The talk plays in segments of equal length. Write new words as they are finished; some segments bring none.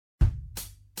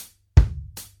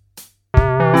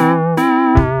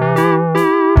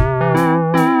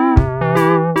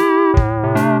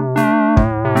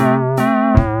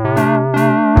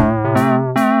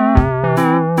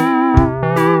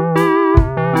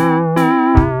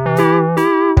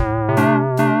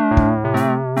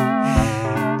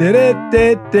Which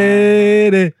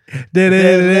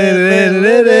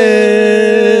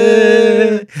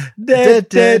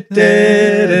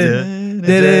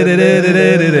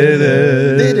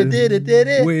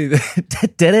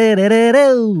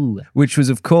was,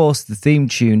 of course, the theme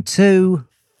tune to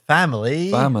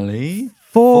Family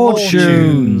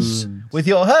Fortunes. with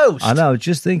your host. I know, I was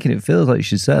just thinking, it feels like you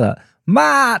should say that.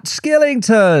 Matt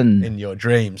Skillington. In your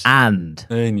dreams. And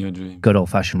In your dream. good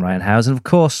old-fashioned Ryan Howes. And, of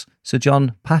course, Sir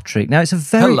John Patrick. Now, it's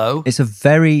a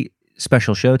very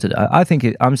special show today. I think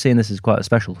I'm seeing this as quite a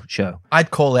special show. I'd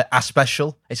call it a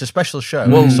special. It's a special show.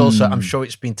 It's also, I'm sure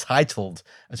it's been titled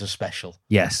as a special.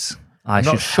 Yes. I'm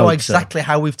not sure exactly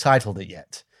how we've titled it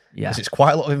yet. Yeah. Because it's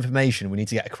quite a lot of information we need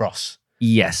to get across.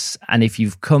 Yes. And if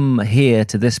you've come here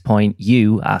to this point,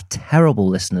 you are terrible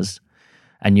listeners.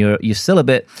 And you're still a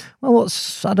bit, well,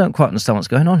 I don't quite understand what's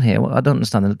going on here. Well, I don't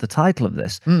understand the title of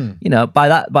this. You know, by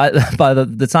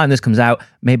the time this comes out,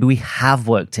 maybe we have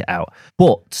worked it out.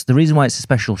 But the reason why it's a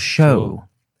special show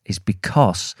is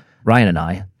because Ryan and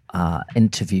I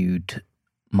interviewed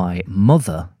my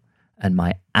mother and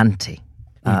my auntie.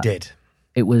 We did.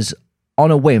 It was on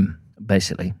a whim,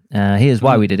 basically. Here's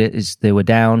why we did it, is they were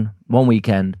down one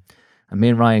weekend, and me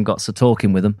and Ryan got to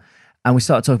talking with them. And we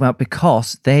started talking about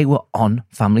because they were on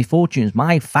Family Fortunes.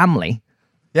 My family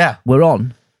were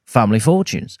on Family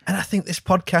Fortunes. And I think this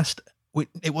podcast,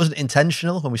 it wasn't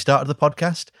intentional when we started the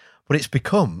podcast, but it's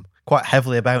become quite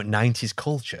heavily about 90s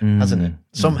culture, hasn't it?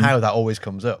 Somehow that always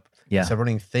comes up. Yeah. It's a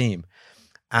running theme.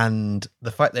 And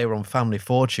the fact they were on Family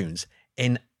Fortunes,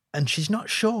 and she's not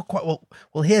sure quite,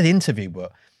 we'll hear the interview,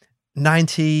 but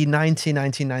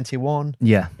 1991.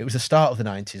 Yeah. It was the start of the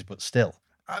 90s, but still.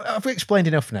 Have we explained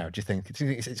enough now, do you think? Do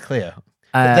you think it's clear?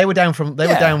 They were down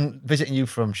visiting you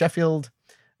from Sheffield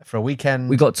for a weekend.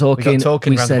 We got talking. We said,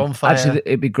 around the bonfire. actually,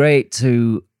 it'd be great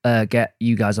to get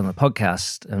you guys on the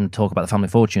podcast and talk about the Family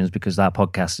Fortunes, because that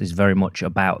podcast is very much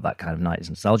about that kind of 90s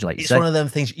nostalgia, like you say. It's one of them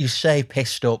things you say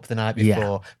pissed up the night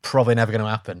before, probably never going to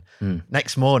happen.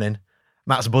 Next morning,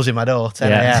 Matt's buzzing my door,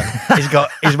 10 a.m. He's got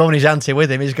his mum and his auntie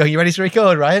with him. He's going, "You ready to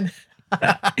record, Ryan?"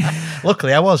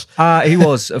 Luckily, I was. He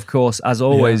was, of course, as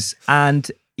always. Yeah. And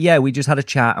yeah, we just had a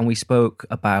chat and we spoke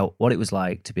about what it was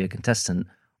like to be a contestant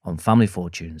on Family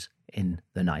Fortunes in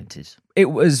the 90s.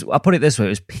 It was, I put it this way, it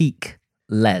was peak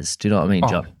Les. Do you know what I mean,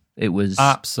 John? It was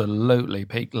absolutely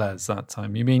peak Les that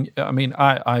time.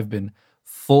 I've been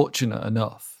fortunate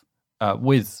enough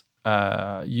with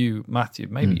you, Matthew,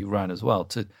 maybe you ran as well,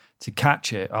 to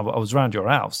catch it. I was around your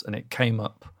house and it came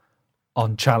up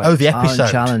on Challenge. Oh, the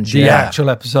episode. Challenge, the actual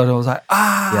episode. I was like,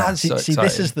 See,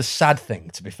 this is the sad thing,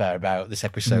 to be fair, about this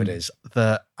episode is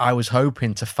that I was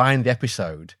hoping to find the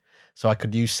episode so I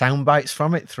could use sound bites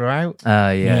from it throughout.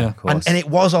 Of course. And it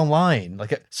was online.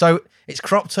 So it's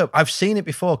cropped up. I've seen it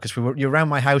before because you were around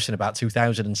my house in about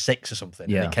 2006 or something.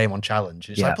 Yeah. And it came on Challenge.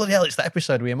 It's like, bloody hell, it's that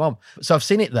episode with your mum. So I've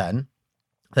seen it then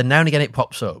now and again it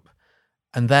pops up.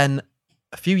 And then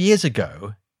a few years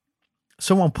ago,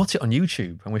 someone put it on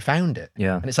YouTube and we found it.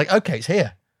 Yeah. And it's like, okay, it's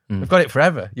here. We've got it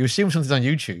forever. You assume something's on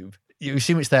YouTube, you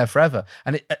assume it's there forever.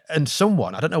 And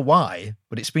someone, I don't know why,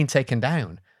 but it's been taken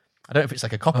down. I don't know if it's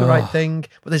like a copyright thing,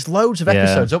 but there's loads of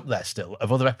episodes up there still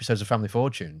of other episodes of Family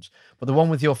Fortunes. But the one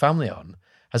with your family on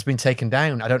has been taken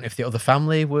down. I don't know if the other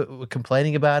family were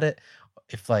complaining about it.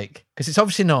 Because it's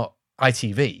obviously not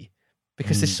ITV,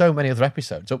 because there's so many other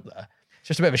episodes up there. It's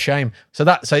just a bit of a shame. So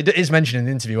it is mentioned in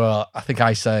the interview. Well, I think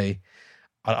I say,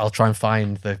 I'll try and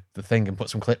find the thing and put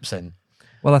some clips in.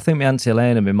 Well, I think my Auntie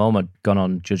Elaine and my mum had gone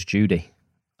on Judge Judy.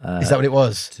 Is that what it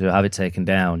was? To have it taken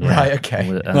down. Yeah. Right, okay.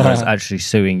 And I was actually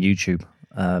suing YouTube.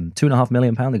 £2.5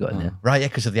 million they got in there. Right, yeah,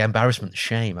 because of the embarrassment,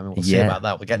 shame. I mean, we'll see about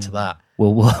that. We'll get to that.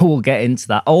 We'll get into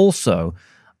that. Also,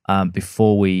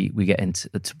 before we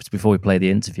play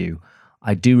the interview,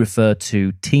 I do refer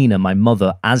to Tina, my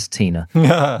mother, as Tina.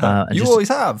 You always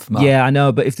have, Matt. Yeah, I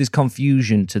know, but if there's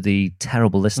confusion to the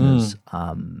terrible listeners,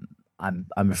 I'm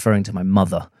referring to my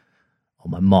mother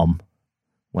or my mom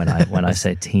when I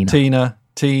say Tina.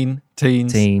 Teens.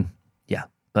 Yeah,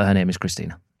 but her name is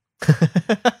Christina.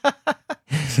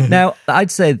 Now, I'd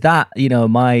say that,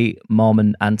 my mom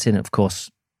and auntie, and of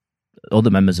course, other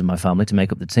members of my family to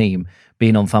make up the team,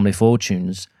 being on Family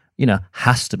Fortunes,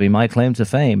 has to be my claim to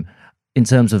fame. In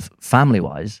terms of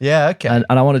family-wise. Yeah, okay. And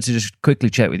I wanted to just quickly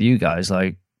check with you guys,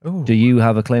 do you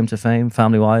have a claim to fame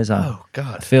family-wise? Oh,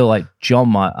 God. I feel like John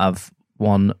might have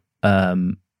one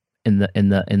in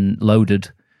Loaded,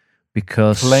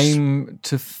 because... Claim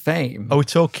to fame? Are we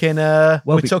talking,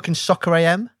 talking Soccer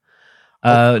AM?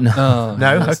 No. No?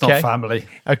 That's okay. not family.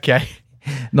 Okay.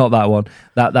 Not that one.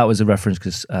 That was a reference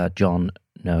because John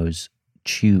knows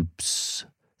tubes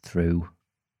through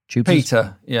Tubes?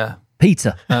 Peter, yeah.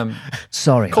 Peter. Um,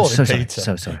 Sorry. Call I'm him so Peter.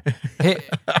 sorry. So sorry.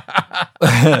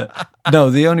 no,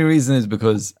 the only reason is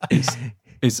because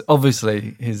it's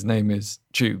obviously his name is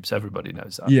Tubes. Everybody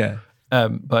knows that. Yeah.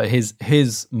 But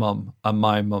his mum and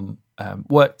my mum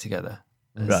worked together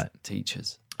as Right.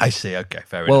 teachers. I see. Okay,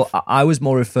 fair Well, enough. I was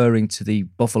more referring to the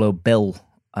Buffalo Bill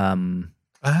connection.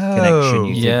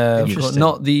 You think- Yeah, but interesting.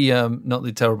 not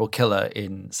the terrible killer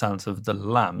in Silence of the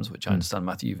Lambs, which I understand,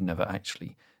 Matthew, you've never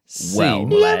actually seen.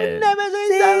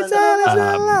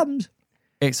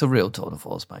 It's a real tour de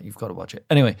force, mate. You've got to watch it.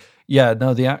 Anyway, yeah,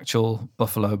 no, the actual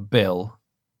Buffalo Bill,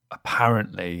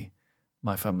 apparently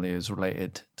my family is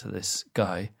related to this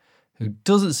guy who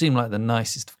doesn't seem like the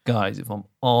nicest of guys, if I'm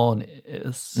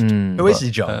honest. Who is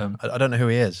he, John? I don't know who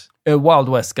he is. A Wild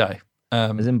West guy.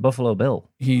 As in Buffalo Bill.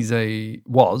 He's a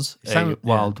Sound-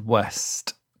 Wild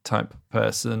West type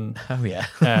person. Oh, yeah.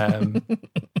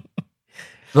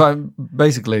 But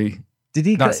basically, Did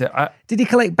he? that's it. Did he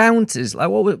collect bounties? Like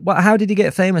how did he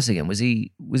get famous again? Was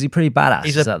he pretty badass?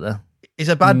 He's Is a- that the? He's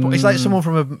a bad boy. He's like someone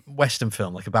from a Western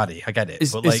film, like a baddie. I get it.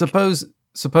 It's, But it's like,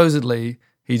 supposedly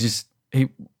he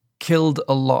killed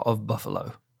a lot of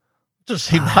buffalo, doesn't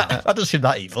seem that doesn't seem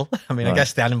that evil. I mean, I Right.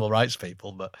 guess the animal rights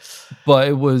people, but but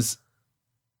it was.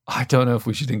 I don't know if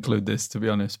we should include this, to be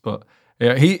honest, but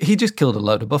yeah, he just killed a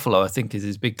load of buffalo, I think, is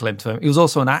his big claim to fame. He was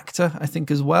also an actor, I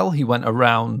think, as well. He went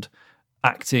around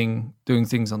acting, doing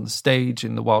things on the stage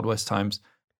in the Wild West times.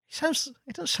 it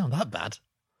doesn't sound that bad.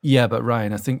 Yeah, but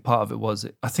Ryan, I think part of it was,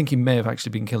 I think he may have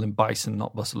actually been killing bison,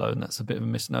 not buffalo, and that's a bit of a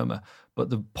misnomer. But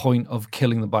the point of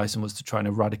killing the bison was to try and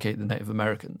eradicate the Native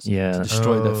Americans, Yeah, to that's-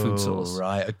 destroy their food source.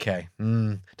 Right, okay.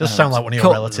 Does sound like one of your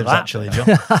cut relatives, that actually, bit.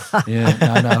 John.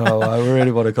 Yeah, no, I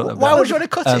really want to cut that. Why back. would you want to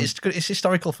cut it? It's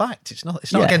historical fact. It's not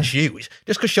Yeah. against you. It's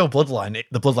just because your bloodline,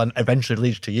 the bloodline eventually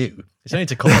leads to you. There's no need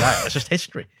to cut it out. It's just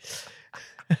history.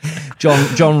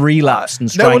 John relapsed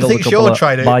and No one strangled thinks a couple you're of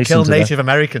trying to bison kill to death. Native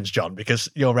Americans, John, because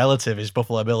your relative is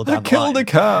Buffalo Bill down the Killed line. a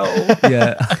cow.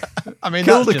 Yeah. I mean,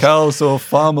 Killed that's a just- cow so a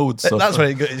farmer would suffer. That's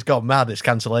when it's gone mad. It's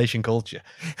cancellation culture.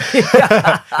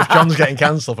 If John's getting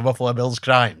cancelled for Buffalo Bill's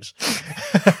crimes,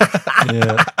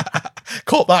 Yeah.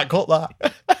 cut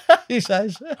that. He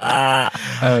says.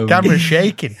 Um, Camera's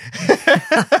shaking.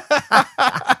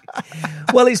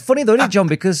 Well, it's funny though, isn't it, John?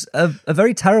 Because a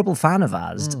very terrible fan of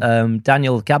ours,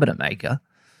 Daniel Cabinet Maker.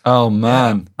 oh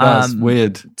man, that's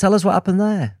weird. Tell us what happened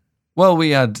there. Well,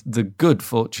 we had the good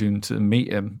fortune to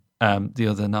meet him the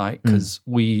other night because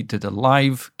we did a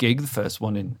live gig, the first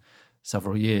one in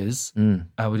several years. We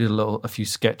did a few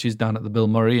sketches down at the Bill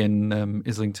Murray in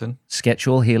Islington.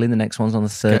 Sketchual Healing. The next one's on the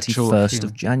Sketchual 31st Healing.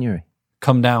 of January.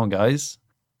 Come down, guys.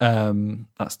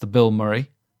 That's the Bill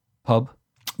Murray pub.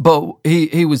 But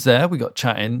he was there. We got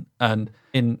chatting, and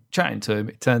in chatting to him,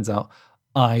 it turns out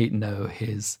I know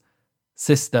his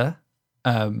sister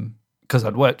because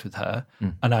I'd worked with her,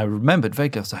 and I remembered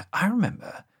vaguely. I was like, I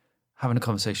remember having a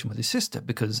conversation with his sister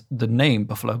because the name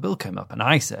Buffalo Bill came up, and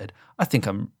I said, I think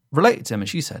I'm related to him, and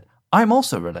she said, I'm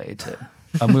also related to him.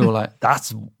 And we were like,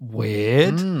 that's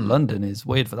weird. London is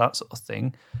weird for that sort of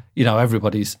thing. You know,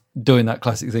 everybody's doing that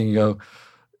classic thing. You go,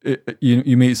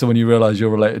 you meet someone, you realise you're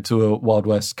related to a Wild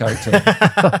West character.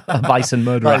 A bison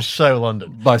murderer. That's so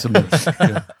London. By some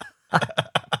yeah.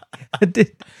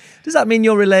 Does that mean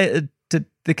you're related to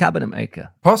the Cabinet Maker?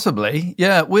 Possibly,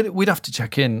 yeah. We'd have to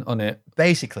check in on it.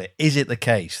 Basically, is it the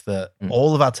case that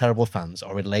all of our terrible fans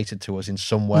are related to us in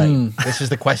some way? This is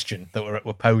the question that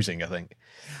we're posing, I think.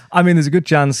 I mean, there's a good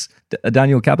chance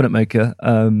Daniel Cabinet Maker,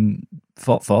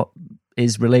 Fot,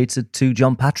 is related to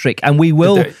John Patrick, and we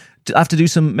will have to do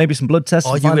maybe some blood tests.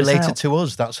 Are to you find this related out. to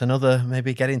us? That's another,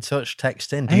 maybe get in touch,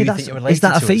 text in. Do Hey, you that's- think you're related is that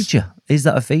to a us? feature? Is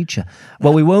that a feature?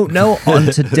 Well, we won't know on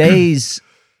today's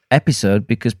episode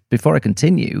because before I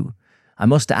continue, I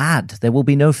must add there will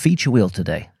be no feature wheel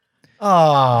today.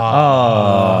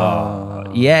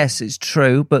 Oh. Yes, it's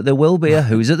true, but there will be a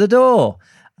Who's at the Door.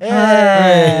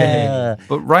 Hey.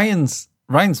 But Ryan's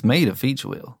made a feature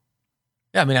wheel.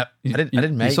 Yeah, I mean, I didn't you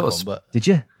make sort one, of but Did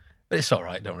you? it's all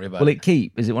right. Don't worry about Will it. it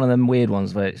keep? Is it one of them weird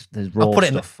ones where there's raw I'll put it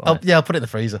in. stuff? on it? I'll put it in the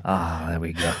freezer. Ah, there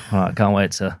we go. All right, can't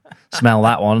wait to smell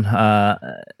that one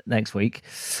next week.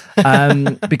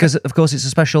 Because, of course, it's a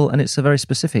special and it's a very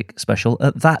specific special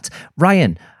at that.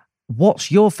 Ryan,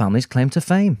 what's your family's claim to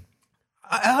fame?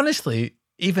 I honestly,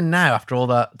 even now, after all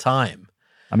that time,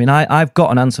 I mean, I've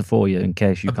got an answer for you in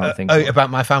case you can't think of it. about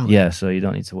my family. Yeah, so you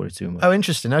don't need to worry too much. Oh,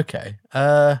 interesting. Okay.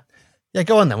 Yeah,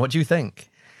 go on then. What do you think?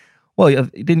 Well,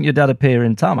 didn't your dad appear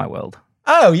in Tarmac World?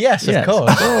 Oh, yes, Yes, of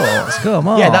course. Come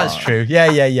on. Yeah, that's true. Yeah.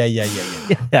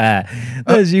 Yeah,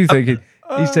 there's you thinking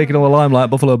he's taking all the limelight,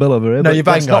 Buffalo Bill over here. No, but you're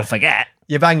bang let's on. not forget.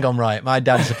 You're bang on right. My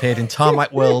dad's appeared in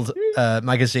Tarmac World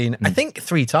magazine, I think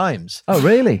 3 times. Oh,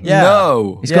 really? Yeah.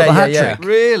 No. He's got the hat trick.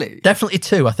 Really? Definitely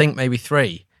 2, I think maybe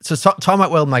 3. So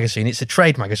Tarmac World magazine, it's a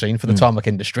trade magazine for the tarmac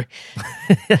industry.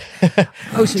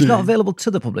 Oh, so it's not available to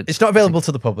the public? It's not available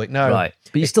to the public, no. Right.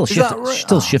 But you still shift, that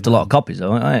right? shift a lot of copies,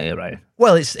 though, aren't you, right?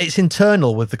 Well, it's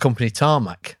internal with the company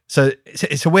Tarmac. So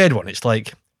it's a weird one. It's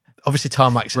like, obviously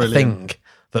Tarmac's a thing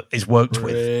that is worked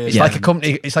with. It's like a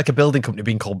company, it's like a building company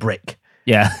being called Brick.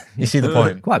 Yeah. You see the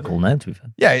point? Quite a cool name, to be fair.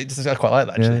 Yeah, I quite like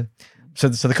that, actually. So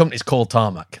the company's called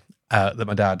Tarmac. That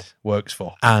my dad works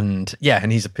for, and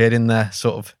he's appeared in their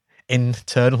sort of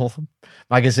internal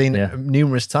magazine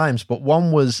numerous times. But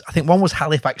one was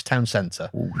Halifax Town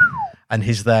Centre, and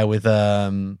he's there with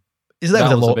is there with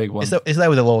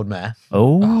the Lord Mayor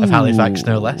of Halifax,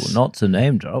 no less. Not to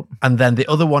name drop. And then the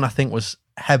other one I think was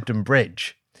Hebden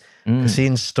Bridge, because he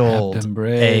installed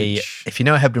if you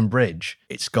know Hebden Bridge,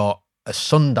 it's got a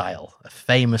sundial, a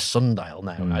famous sundial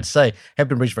now. I'd say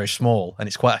Hebden Bridge is very small, and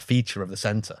it's quite a feature of the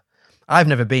centre. I've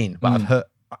never been, but I've heard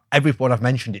everyone I've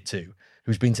mentioned it to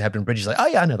who's been to Hebden Bridge is like, oh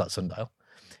yeah, I know that sundial.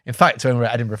 In fact, when we were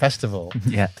at Edinburgh Festival,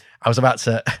 I was about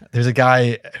to, there was a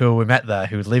guy who we met there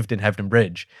who lived in Hebden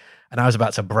Bridge, and I was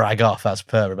about to brag off as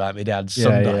per about my dad's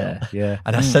sundial. Yeah.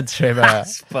 And I said to him, I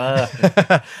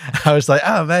was like,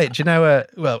 oh mate, do you know,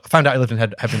 I found out he lived in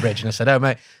Hebden Bridge, and I said, oh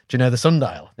mate, do you know the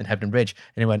sundial in Hebden Bridge?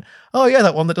 And he went, oh yeah,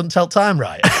 that one that doesn't tell time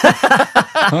right. And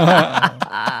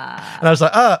I was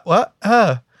like, oh, what?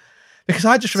 Oh. Because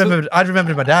I'd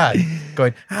remembered my dad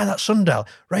going, that sundial,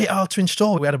 right hard to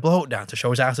install. We had a bloke down to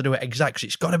show us how to do it exact, because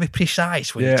it's got to be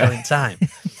precise when you're telling time.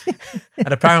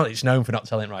 And apparently it's known for not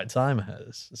telling right time.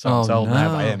 So I'm told now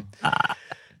by him.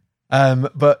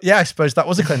 But yeah, I suppose that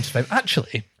was a claim to fame.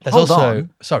 Actually, there's also...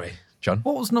 Sorry, John.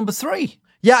 What was number 3?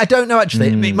 Yeah, I don't know,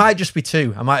 actually. It might just be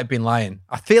 2. I might have been lying.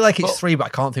 I feel like it's 3, but I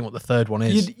can't think what the third one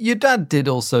is. Your dad did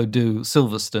also do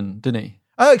Silverstone, didn't he?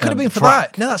 Oh, it could have been for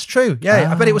that. No, that's true.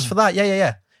 Yeah, I bet it was for that.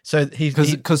 Yeah. So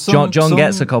John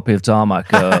gets a copy of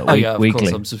Tarmac weekly. Of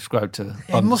course, I'm subscribed to.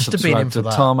 It must have been him for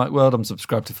that. Tarmac World. I'm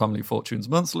subscribed to Family Fortunes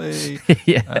Monthly.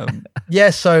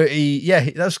 So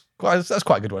that's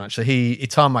quite a good one actually. He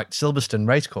tarmacked Silverstone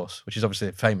Racecourse, which is obviously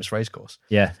a famous racecourse.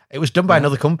 Yeah, it was done by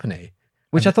another company,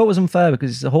 which I thought was unfair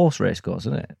because it's a horse racecourse,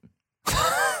 isn't it?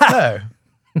 No,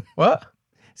 what?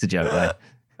 It's a joke, right?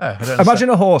 Oh,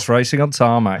 Imagine a horse racing on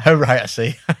tarmac. Oh, right, I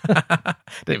see. Didn't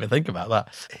even think about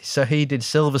that. So he did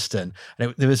Silverstone,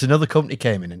 and there was another company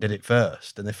came in and did it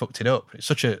first, and they fucked it up. It's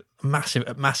such a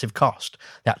massive cost.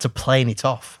 They had to plane it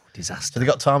off. Disaster. So they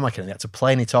got tarmac in, and they had to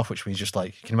plane it off, which means just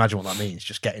like, you can imagine what that means,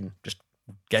 just getting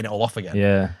it all off again.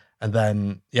 Yeah. And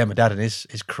then, my dad and his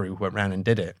crew went round and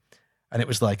did it. And it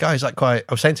was like, I was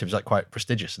saying to him, it's quite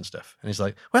prestigious and stuff. And he's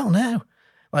like, well, no,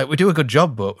 we do a good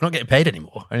job, but we're not getting paid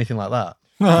anymore, or anything like that.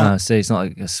 No, see, it's not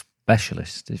like a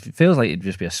specialist. It feels like it'd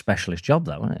just be a specialist job,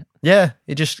 though, wouldn't it? Yeah,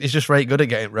 it's just very good at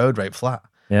getting road rate flat.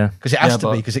 Yeah, because it has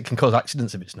to be, because it can cause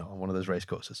accidents if it's not on one of those race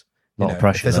courses. A lot of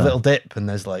pressure. There's a little dip, and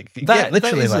there's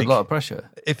literally a lot of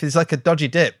pressure. If there's like a dodgy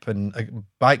dip and a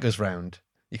bike goes round,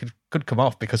 you could come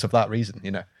off because of that reason.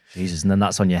 Jesus, and then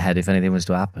that's on your head if anything was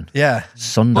to happen. Yeah,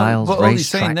 sundials, what race he's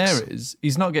saying tracks. there is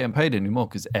he's not getting paid anymore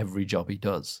because every job he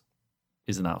does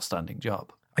is an outstanding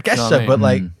job. I guess so, but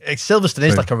Silverstone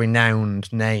is like a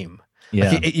renowned name.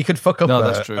 Yeah, you could fuck up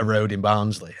a road in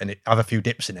Barnsley and have a few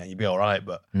dips in it, you'd be all right.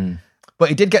 But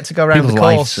he did get to go around the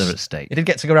course. Are at stake. He did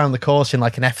get to go around the course in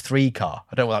like an F3 car.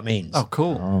 I don't know what that means. Oh,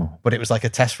 cool. But it was like a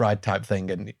test ride type thing,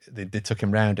 and they took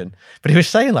him round. But he was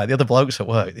saying like the other blokes at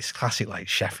work, these classic like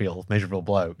Sheffield miserable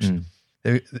blokes.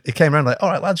 They came around like, all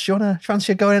right, lads, do you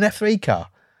fancy going in an F3 car?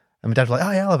 And my dad was like,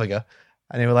 oh yeah, I'll have a go.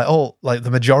 And they were like, the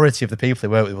majority of the people they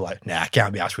worked with were like, nah, I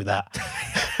can't be asked with that.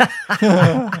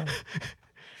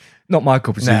 Not my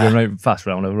cup of tea going right fast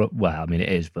round. Well, I mean, it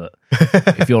is, but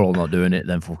if you're all not doing it,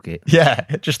 then fuck it. Yeah,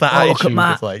 just that attitude. Look at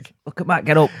Matt. Look at Matt,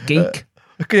 get up, geek.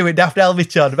 Look at him with daft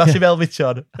helmet on, massive helmet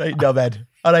on.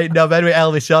 I ain't no bed with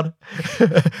Elvis on.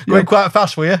 Going quite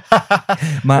fast for you.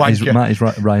 Matt is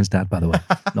Ryan's dad, by the way,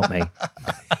 not me.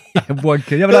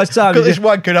 Wanker. You have a nice time. Got this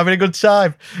wanker having a good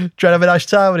time. Trying to have a nice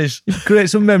time with his. Create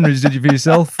some memories, did you, for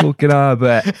yourself? Fucking I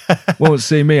bet. Won't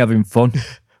see me having fun.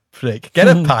 Prick. Get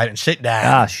a pint and sit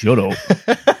down. Shut up.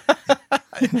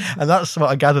 And that's what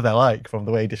I gather they're like from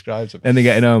the way he describes them. And they're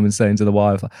getting home and saying to the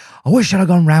wife, I wish I'd have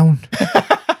gone round.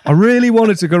 I really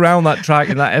wanted to go around that track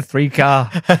in that F3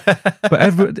 car,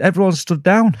 but everyone stood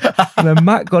down, and then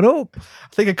Matt got up.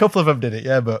 I think a couple of them did it,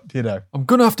 yeah, but you know. I'm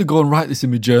going to have to go and write this in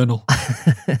my journal.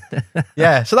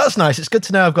 Yeah, so that's nice. It's good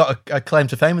to know I've got a claim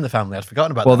to fame in the family. I'd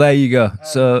forgotten about Well, that. there you go.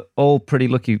 So all pretty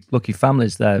lucky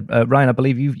families there. Ryan, I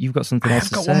believe you've got something else I've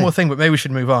to got say. one more thing, but maybe we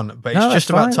should move on. But No, it's just that's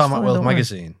fine, about it's Tarmac fine, World don't worry.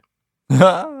 magazine.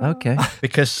 Okay.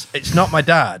 Because it's not my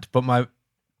dad, but my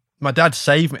dad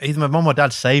saved me. Either my mum or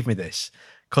dad saved me this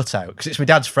cutout because it's my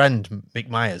dad's friend, Mick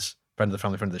Myers, friend of the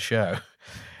family, friend of the show.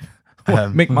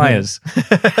 Mick Myers.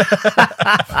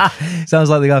 Sounds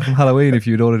like the guy from Halloween if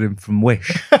you'd ordered him from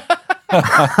Wish. Well,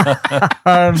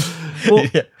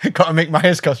 Yeah, got a Mick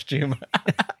Myers costume.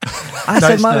 I No,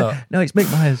 said it's Myers. not. No, it's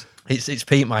Mick Myers. It's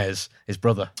Pete Myers, his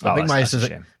brother. But Oh, that's a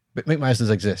shame. Mick Myers does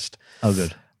exist. Oh,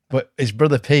 good. But his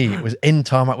brother Pete was in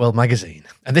Tarmac World magazine,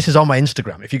 and this is on my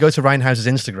Instagram. If you go to Ryan House's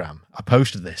Instagram, I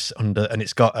posted this under, and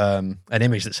it's got an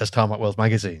image that says Tarmac World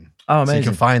magazine. Oh, So you amazing.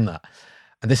 can find that.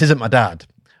 And this isn't my dad,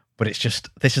 but it's just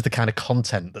this is the kind of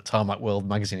content that Tarmac World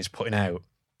magazine is putting out.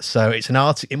 So it's an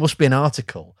It must be an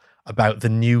article about the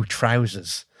new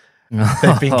trousers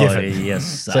they've been given. Oh, yes.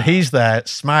 So he's there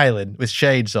smiling with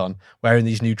shades on, wearing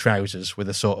these new trousers with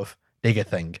a sort of digger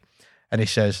thing. And he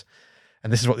says,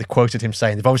 and this is what they quoted him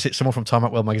saying. They've obviously, someone from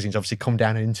Tarmac World magazine's obviously come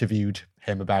down and interviewed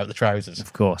him about the trousers.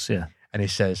 Of course, yeah. And he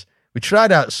says, we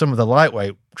tried out some of the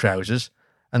lightweight trousers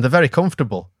and they're very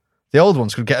comfortable. The old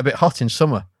ones could get a bit hot in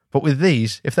summer, but with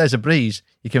these, if there's a breeze,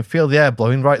 you can feel the air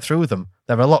blowing right through them.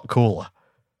 They're a lot cooler.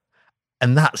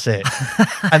 And that's it.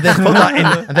 And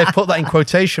they've put that in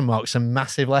quotation marks and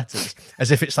massive letters,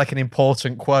 as if it's like an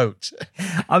important quote.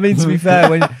 I mean, to be fair,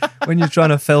 when you're trying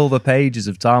to fill the pages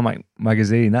of Tarmac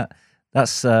magazine,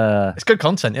 that's It's good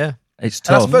content, yeah. it's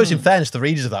And I tough. suppose, in fairness, the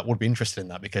readers of that would be interested in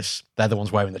that because they're the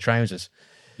ones wearing the trousers.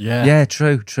 Yeah. Yeah,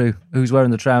 true. Who's wearing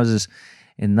the trousers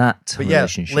in that But yeah,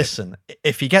 relationship? listen,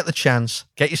 if you get the chance,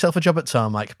 get yourself a job at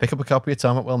Tarmac, pick up a copy of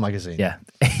Tarmac World magazine. Yeah,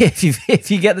 if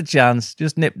you get the chance,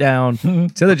 just nip down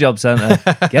to the job centre,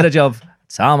 get a job.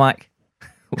 Tarmac.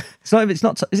 It's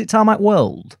not. Is it Tarmac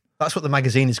World? That's what the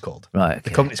magazine is called. Right. Okay. The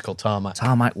company's called Tarmac.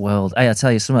 Tarmac World. Hey, I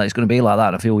tell you something. It's going to be like that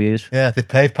in a few years. Yeah, they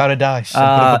paved paradise and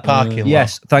put up a parking lot.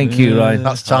 Yes, thank you, Ryan.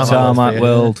 That's Tarmac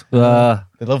World.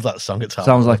 They love that song at Tarmac.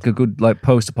 Sounds like a good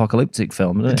post-apocalyptic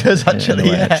film, doesn't it? It does actually, In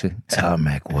a way, yeah.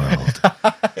 Tarmac World.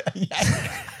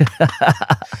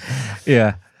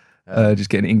 Yeah. Just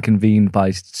getting inconvened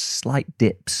by slight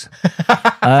dips.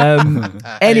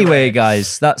 Anyway,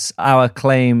 guys, that's our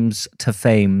claims to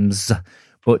fames.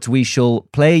 But we shall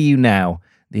play you now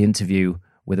the interview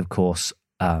with, of course,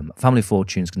 Family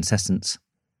Fortunes contestants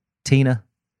Tina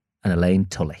and Elaine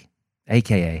Tully,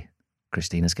 a.k.a.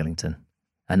 Christina Skillington,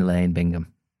 and Elaine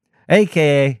Bingham,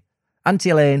 a.k.a.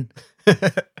 Auntie Elaine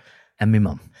and me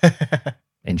mum.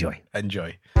 Enjoy.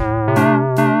 Enjoy.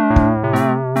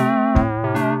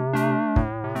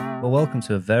 Well, welcome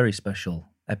to a very special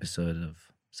episode of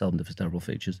Seldom Differs Terrible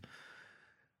Features.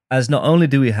 As not only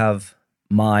do we have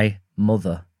my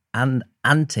mother and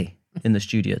auntie in the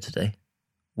studio today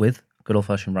with good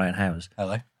old-fashioned Ryan Howes,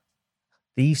 Hello.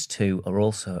 these two are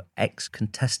also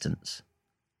ex-contestants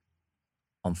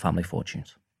on Family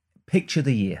Fortunes. Picture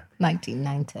the year.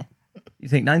 1990. You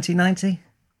think 1990?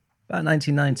 About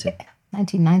 1990.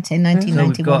 1990, So 1991.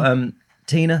 we've got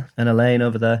Tina and Elaine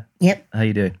over there. Yep. How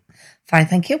you doing? Fine,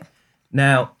 thank you.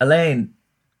 Now, Elaine,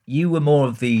 you were more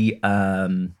of the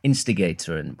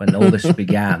instigator, and when all this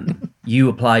began, you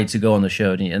applied to go on the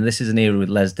show, didn't you? And this is an era with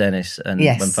Les Dennis, and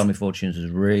Yes. when Family Fortunes was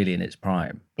really in its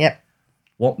prime. Yep.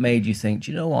 What made you think,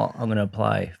 do you know what, I'm going to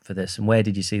apply for this? And where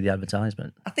did you see the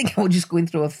advertisement? I think I was just going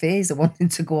through a phase of wanting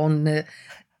to go on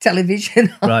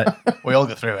television. Right. We all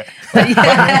go through it.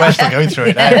 We're still going through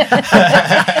it now.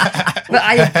 But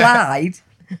I applied,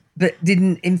 but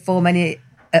didn't inform any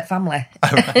at family.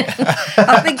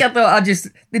 I thought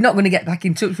they're not going to get back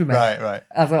in touch with me. Right.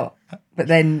 I thought. But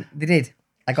then they did.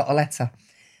 I got a letter.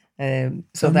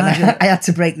 So then imagine- I had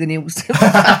to break the news.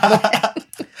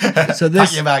 So Pack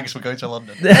this your bags, we're going to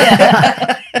London.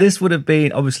 this would have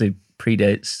been, obviously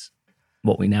predates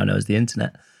what we now know as the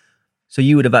internet. So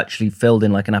you would have actually filled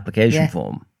in like an application Yeah.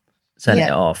 form, sent it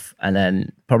Yeah. off, and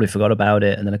then probably forgot about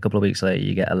it. And then a couple of weeks later,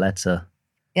 you get a letter.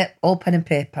 Yep, all pen and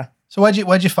paper. So where'd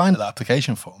you find that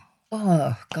application form?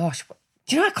 Oh, gosh.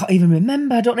 Do you know, I can't even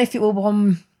remember. I don't know if it were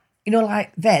one,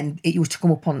 like then it used to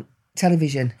come up on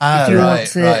television. Ah, if you right, want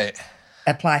to right.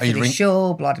 apply for you this ring-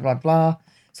 show, blah, blah, blah.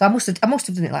 So I must have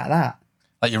done it like that.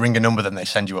 Like you ring a number, then they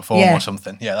send you a form Yeah. or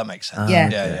something. Yeah, that makes sense. Yeah.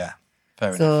 Yeah. Fair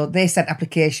enough. So they sent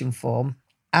application form.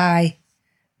 I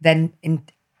then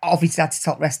obviously had to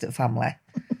tell the rest of the family.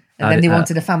 And then they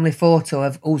wanted a family photo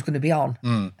of who's going to be on.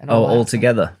 And all that.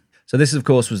 together. So this, of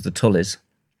course, was the Tullys,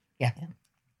 Yeah.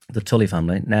 the Tully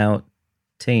family. Now,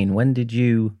 Teen, when did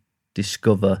you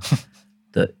discover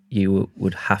that you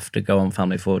would have to go on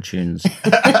Family Fortunes?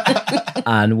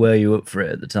 And were you up for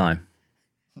it at the time?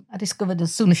 I discovered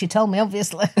as soon as she told me,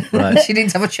 obviously. Right. She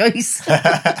didn't have a choice.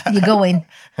 You're going.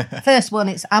 First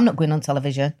one, I'm not going on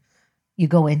television. You're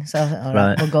going. So, all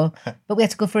right, we'll go. But we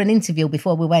had to go for an interview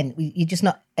before we went. You're just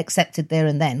not accepted there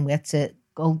and then. We had to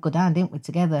go down, didn't we,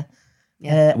 together?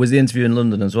 Yeah. Was the interview in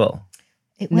London as well?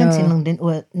 It went in London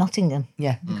or Nottingham.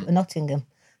 Yeah. Nottingham.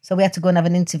 So we had to go and have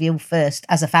an interview first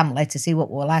as a family to see what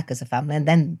we were like as a family. And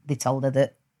then they told her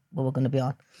that we were going to be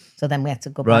on. So then we had to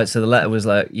go Right, back. so the letter was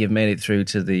like, you've made it through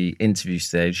to the interview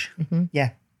stage.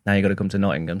 Yeah. Now you got to come to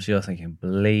Nottingham. So you're thinking,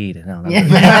 bleeding hell. We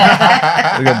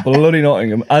got bloody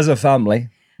Nottingham as a family.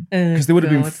 Because there would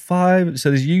have been 5. So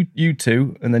there's you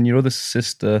two, and then your other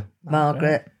sister.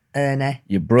 Margaret, Ernie.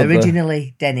 Your brother.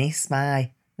 Originally Dennis,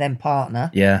 my then partner.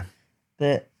 Yeah.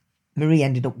 But Marie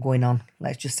ended up going on.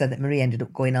 Let's just say that Marie ended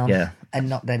up going on. Yeah. And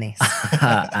not Dennis.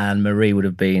 And Marie would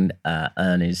have been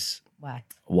Ernie's Why?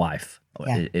 wife. Or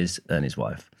Yeah. is Ernie's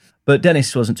wife. But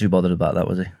Dennis wasn't too bothered about that,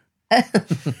 was he?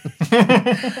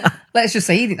 Let's just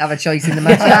say he didn't have a choice in the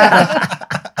matter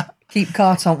either. Keep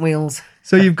cart on wheels.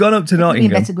 So you've gone up to You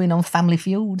Nottingham. better going on Family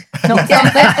Feud. Not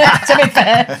to be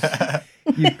fair.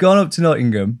 You've gone up to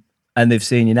Nottingham and they've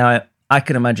seen you. Now, I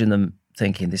can imagine them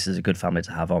thinking this is a good family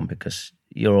to have on because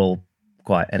you're all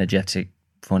quite energetic,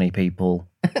 funny people.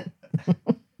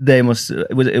 They must,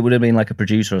 it would have been like a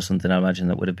producer or something, I imagine,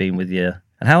 that would have been with you.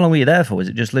 And how long were you there for? Was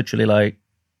it just literally like,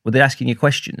 were they asking you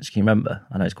questions? Can you remember?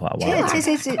 I know it's quite a while. Yeah,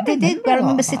 they did. I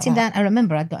remember sitting down. I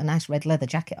remember I'd got a nice red leather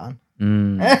jacket on.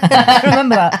 I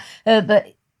remember that.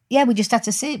 But yeah, we just had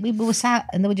to sit. We were sat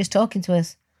and they were just talking to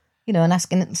us, and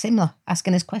asking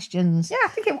us questions. Yeah, I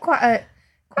think it was quite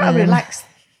a relaxed.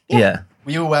 Yeah.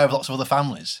 Were you aware of lots of other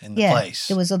families in the Yeah, place?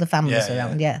 there was other families Yeah, yeah.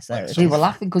 around. Yeah, so They were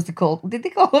laughing because did they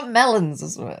call them melons or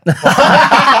something?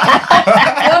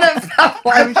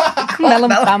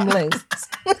 melon families.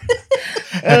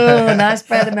 Oh, nice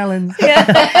pair of melons.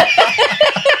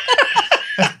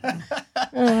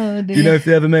 Oh, Do you know if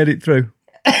they ever made it through?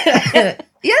 Yeah,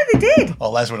 they did.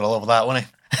 Oh, Les would have loved that, wouldn't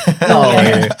he? Oh,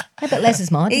 yeah. Yeah, but Les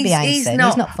is more behind he's scene. not-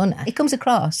 He's not funny. He comes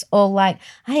across all like,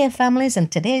 I have families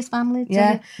and today's family.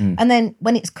 Yeah. And then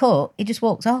when it's cut, he just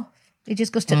walks off. He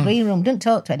just goes to the green room, doesn't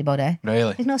talk to anybody.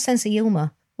 Really? There's no sense of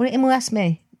humour. Well, him who asked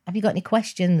me, have you got any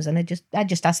questions? And I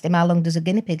just asked him, how long does a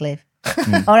guinea pig live?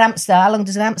 Or hamster, how long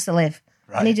does an hamster live?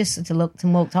 Right. And he just sort of looked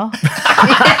and walked off.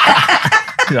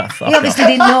 Yeah, fuck He obviously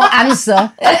didn't know answer.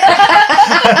 off.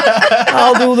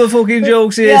 I'll do the fucking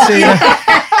jokes here, Tina.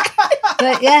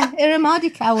 But yeah, you're a Mardy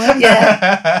coward.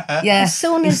 Yeah. As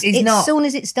soon as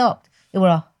it stopped, they were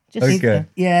off. Just Okay.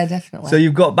 Yeah, definitely. So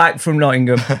you've got back from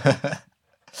Nottingham.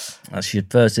 That's your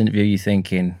first interview. You're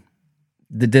thinking,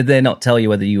 did they not tell you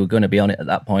whether you were going to be on it at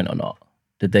that point or not?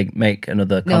 Did they make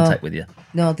another contact with you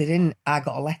No, they didn't. I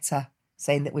got a letter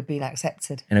saying that we'd been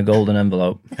accepted. in a golden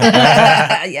envelope?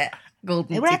 Yeah.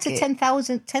 Golden They were out to ticket.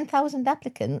 10,000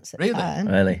 applicants at the Really? time.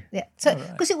 Really? Yeah. So,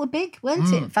 because it was big,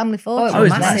 weren't it? Family Fortune. Oh,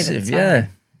 it's massive at massive, the yeah.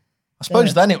 time. I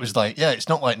suppose then it was like, it's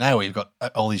not like now where you've got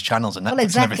all these channels and Netflix Well,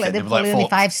 exactly. and There everything. were There only were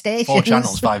 5 stations. 4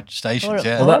 channels, 5 stations,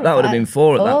 yeah. Well, that would have been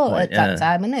 4 at that point, at yeah. that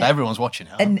time, isn't it? So everyone's watching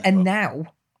it. aren't they? And now,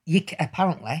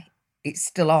 apparently, it's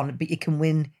still on, but you can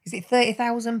win, is it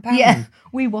 £30,000? Yeah,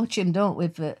 we watch him, don't we?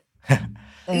 For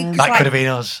That could have been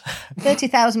us.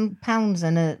 £30,000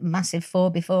 and a massive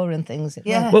 4x4 and things.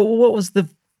 Yeah. Well,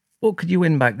 what could you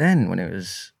win back then when it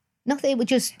was? Nothing. It was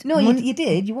just No, you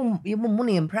did. You won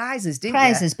money and prizes, didn't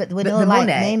prizes, you? but there were But no the like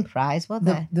money- name prize, were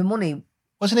there? The money.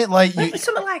 Wasn't it like It was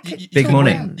something like Big could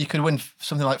money. You could win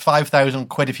something like 5,000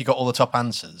 quid if you got all the top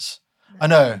answers. I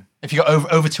know. If you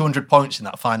got over 200 points in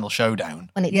that final showdown,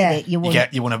 When it Yeah. did it, you won.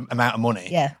 you won an amount of money.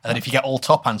 Yeah. And then if you get all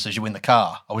top answers, you win the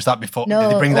car. Or was that before? No,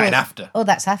 Did they bring that in after? Oh,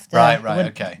 that's after. Right, When-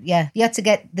 okay. Yeah, you had to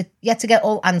get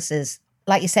all answers.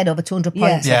 Like you said, over 200 Yeah.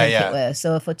 points. Yeah, I think yeah. it were.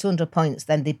 So for 200 points,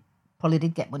 then they probably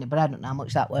did get money, but I don't know how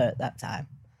much that were at that time.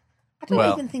 I don't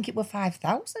Well- even think it were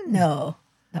 5,000. No,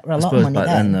 that were a I lot of suppose money back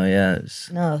then, then. though, yeah.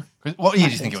 It's, No, 'Cause what year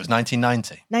do you think it was?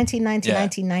 1990? 1990, Yeah.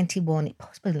 1991. It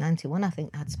possibly 91. I think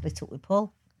I'd split up with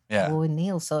Paul. Yeah. Or with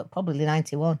Neil, so probably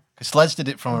 91. Because Les did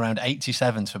it from around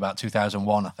 87 to about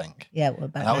 2001, I think. Yeah, it was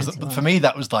about And that was 91. for me.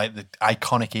 That was like the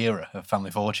iconic era of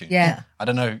Family Fortune. Yeah. I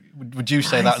don't know. Would you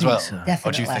say that as well? so. Or do you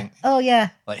Definitely. think Oh, yeah.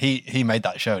 like he made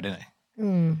that show, didn't he?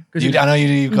 'cause I know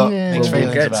you've got Yeah. mixed Well,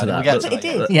 we'll feelings get about to it. that, We'll get but- to But that,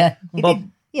 it yeah. did. Yeah. Bob,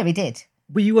 Yeah, he did.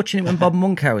 were you watching it when Bob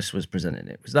Monkhouse was presenting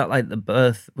it? Was that like the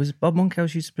birth? Was Bob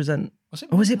Monkhouse used to present Was it?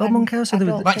 Oh, was it Bob Monkhouse? Or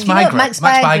there was- Max Do you know Bygraves. Max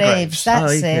Max Bygraves, Bygraves.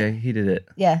 that's oh, okay, it. he did it.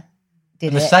 Yeah, did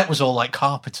And the it. set was all like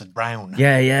carpeted brown.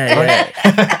 Yeah,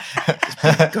 yeah.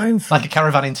 Going for Like a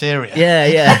caravan interior. yeah,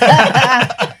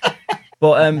 yeah.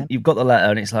 But you've got the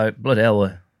letter, and it's like bloody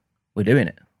hell, we're doing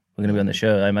it. We're going to be on the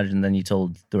show. I imagine. Then you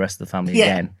told the rest of the family Yeah.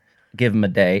 again, give them a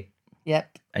date,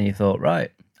 Yep. and you thought,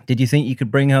 right. Did you think you could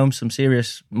bring home some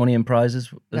serious money and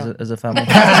prizes as a family?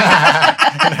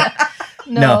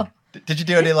 No. Did you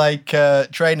do any like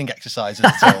training exercises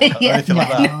at all? Or Yeah, anything like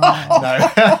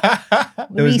that? No.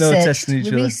 There was no testing each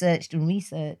We other. researched and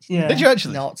researched. Yeah. Did you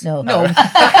actually? Not. No. No.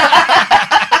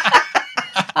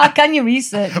 How can you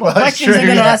research? What Well, that's questions are true, you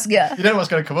going to yeah. ask you? You don't know what's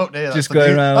going to come up, do you? That's Just the going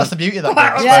beauty- around. That's the beauty of that. Go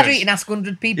out on game, the I street suppose. and ask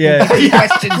 100 people Yeah. 50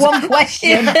 questions. One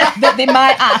question that they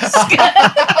might ask.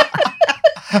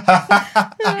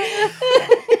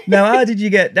 Now, how did you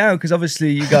get down? Because obviously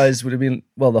you guys would have been,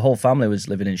 well, the whole family was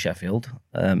living in Sheffield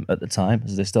at the time,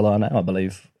 as they still are now, I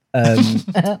believe.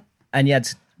 And you had,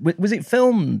 was it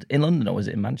filmed in London or was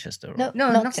it in Manchester? Or? No,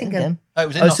 No, Nottingham. Oh,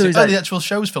 was it Oh, so Nottingham? is Oh, that- the actual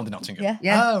show's filmed in Nottingham. Yeah.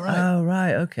 Yeah. Oh, right. Oh,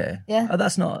 right, okay. Yeah. Oh,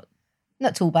 that's not,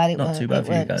 Not too bad. It Not weren't- too bad it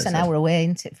for you weren't. guys, It's an then. hour away,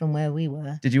 isn't it, from where we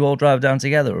were? did you all drive down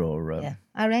together or? Yeah.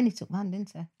 Irene took van,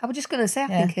 didn't he? I was just going to say, I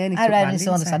Yeah. think Ernie took Irene mine, and didn't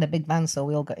Saunders he? had a big van, so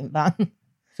we all got in van.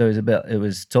 So it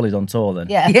was Tully's on tour then?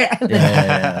 Yeah. Yeah,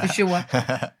 Yeah. for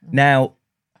sure. Now,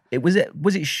 was it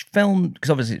filmed, because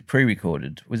obviously it's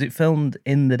pre-recorded, was it filmed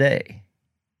in the day?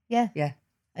 Yeah. Yeah.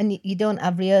 And you don't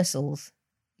have rehearsals.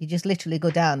 You just literally go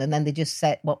down and then they just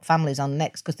set what family's on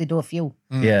next because they do a few.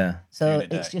 Yeah. So Really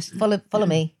it's do. just follow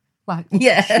me. Like,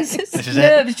 yeah. This is it.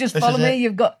 Nerves, just This follow is me. it.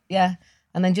 You've got, yeah.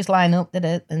 And then just line up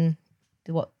and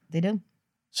do what they do.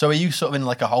 So are you sort of in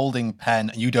like a holding pen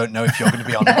and you don't know if you're going to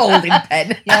be on Holding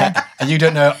pen. Yeah. and you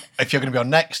don't know if you're going to be on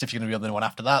next, if you're going to be on the one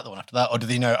after that, or do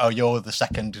they know, oh, you're the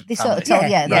second They family? sort of tell,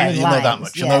 Yeah, yeah, Right, the you'll know that lines,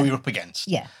 much. You'll yeah. know who you're up against.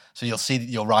 Yeah. So you'll see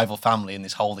your rival family in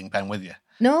this holding pen with you.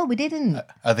 No, we didn't.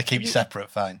 Oh, they keep you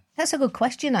separate, fine. That's a good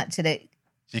question, actually.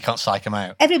 So you can't psych them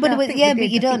out. Everybody I was, think yeah, we but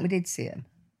did. you I think don't. we did see him.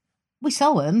 We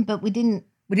saw them, but we didn't.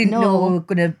 We didn't know we were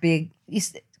going to be.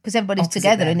 Because everybody's Opposite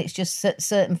together them. and it's just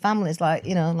certain families, like,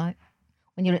 you know, like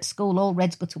when you're at school, all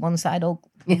Reds go to one side, all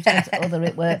Blues go to the other.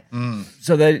 It were,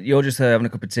 So you're just having a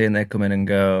cup of tea and they come in and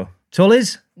go,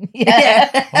 Tullies,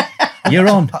 yeah, you're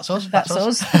on. That's us. that's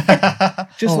us.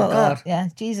 Just Oh, like God. that. Yeah,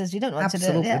 Jesus, you don't know what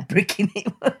Absolutely to do. bricking it.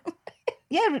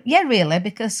 Yeah, really,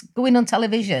 because going on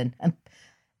television and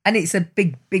And it's a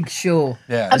big, big show.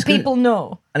 Yeah. people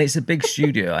know. And it's a big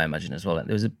studio, I imagine, as well.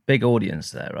 There was a big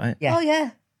audience there, right? Yeah. Oh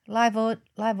yeah, live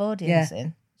audience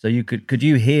in. So you could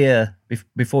you hear,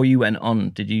 before you went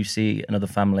on, did you see another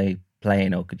family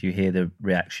playing or could you hear the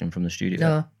reaction from the studio?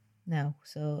 No. No,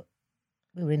 so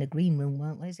we were in a green room,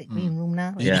 weren't we? Is it green room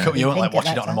now? You, Yeah. you weren't like Think at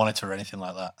watching it that on a time. monitor or anything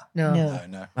like that. No. No. No,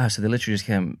 no. Wow, so they literally just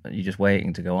came, you're just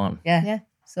waiting to go on. Yeah. Yeah,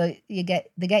 so they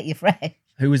get you fresh.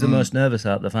 Who was the most nervous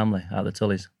out of the family, out of the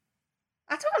Tullys?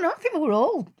 I don't know. I think we were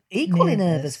all equally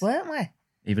Nervous. nervous, weren't we?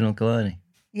 Even Uncle Ernie?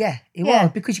 Yeah, it Yeah.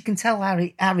 was because you can tell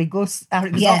Harry goes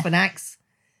Yeah. off and acts.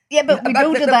 Yeah, but we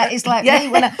do that. It's like Yeah. me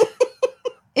when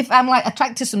if I'm like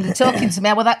attracted to somebody talking to me,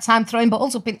 I will that time throwing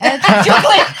bottles up in air,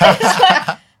 juggling. It's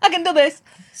like, I can do this.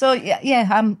 So yeah,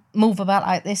 I move about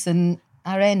like this, and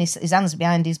Irene, his hands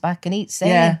behind his back, and he's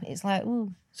saying, Yeah. it's like,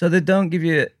 ooh, So they don't give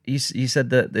you, you said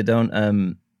that they don't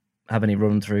have any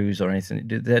run-throughs or anything.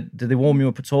 Do they warm you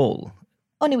up at all?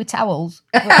 only with towels.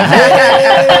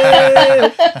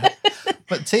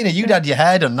 But Tina, you'd had your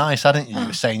hair done nice, hadn't you? You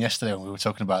were saying yesterday when we were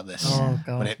talking about this. Oh,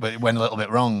 God. But it went a little bit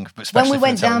wrong. But When especially we for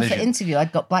went the down for television. interview,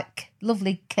 I'd got black,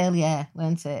 lovely curly hair,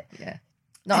 weren't it? Yeah.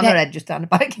 Not And on her I- head, just down the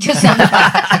back. Just on the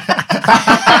back.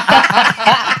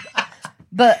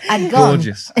 But I'd gone.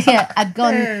 Gorgeous. Yeah, I'd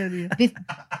gone.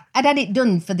 I'd had it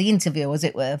done for the interview, as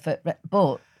it were.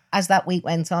 But as that week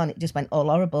went on, it just went all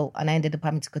horrible, and I ended up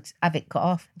having to have it cut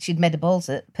off. She'd made a balls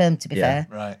at perm, to be Yeah.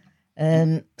 Right.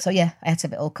 fair. So yeah, I had to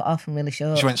have it all cut off and really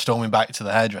show. She went storming back to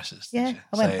the hairdressers. did Yeah, she?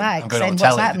 I went Saying, back I'm going saying, on "What's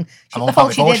telly. happened?" I'm She- on all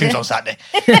Family she did, Fortunes on Saturday.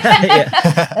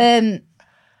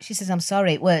 She says, "I'm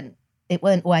sorry, it weren't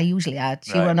who I usually had.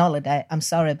 She Right. were on holiday. I'm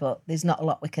sorry, but there's not a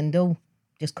lot we can do.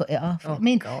 Just cut it off." Oh, I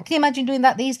mean, God. can you imagine doing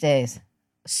that these days?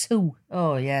 Sue.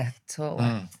 Oh, yeah,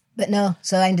 totally. But no,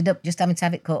 so I ended up just having to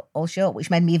have it cut all short, which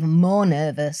made me even more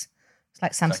nervous. It's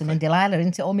like Samson and Delilah,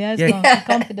 isn't it? Oh, my hair's Yeah. gone. I'm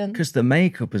confident. Because the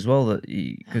makeup as well,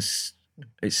 because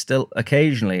it's still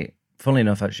occasionally, funnily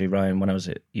enough, actually, Ryan, when I was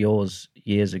at yours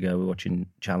years ago, we were watching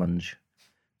Challenge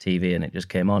TV and it just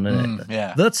came on, didn't it?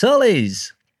 yeah. The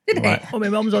Tullys. Like, oh, my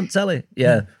mum's on telly.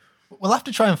 Yeah. We'll have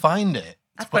to try and find it. To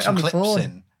I've put got it some on my clips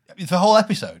phone. in. The whole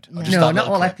episode? Or just No, that not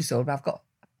little all clip? episode, but I've got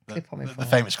clip on my The phone.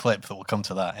 famous clip that will come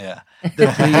to that, yeah.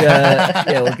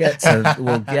 We'll get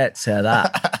to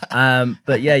that.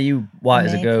 But yeah, you white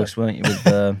as a Makeup. ghost, weren't you?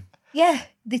 With Yeah,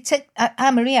 they took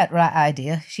Anne-Marie had the right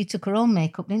idea. She took her own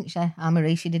makeup, didn't she?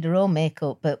 Anne-Marie, she did her own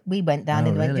makeup, but we went down Oh,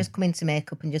 and went, really? just come into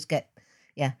makeup and just get,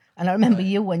 yeah. And I remember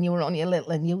you when you were only a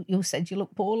little and you said, you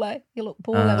look poorly, which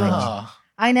Oh.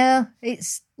 I know,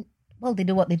 it's, well, they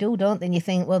do what they do, don't they? And you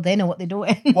think, well, they know what they're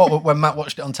doing. What, when Matt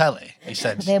watched it on telly, he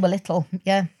said, They were little,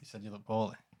 yeah. you look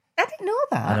poorly. I didn't know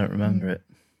that. I don't remember it.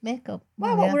 Makeup.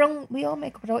 Wow, Oh, what yeah. we're on, we all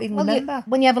make up. I don't even Well, remember.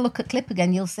 when you have a look at clip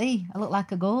again, you'll see I look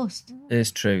like a ghost.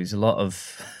 It's true. There's a lot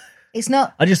of. It's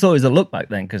not. I just thought it was the look back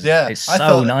then because Yeah, it's I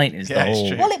so thought- 90s. yeah, the it's whole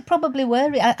true. Well, it probably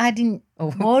were it. I didn't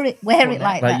wear it like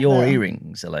that. like your though.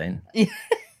 earrings, Elaine. Yeah.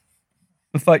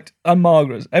 In fact, and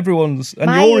Margaret's, everyone's, and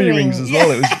My your earrings, earrings as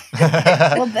well. It was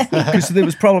Well, then, because it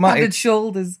was Rounded problematic.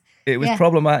 shoulders. It was Yeah.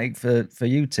 problematic for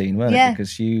you, teen, weren't Yeah. it?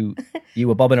 Because you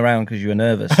were bobbing around because you were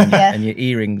nervous, and, Yeah. and your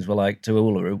earrings were like two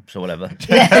hula hoops or whatever.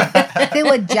 they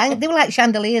were they were like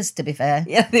chandeliers, to be fair.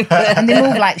 Yeah, they were. And they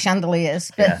moved like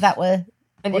chandeliers, but Yeah. that were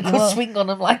And you what could were. swing on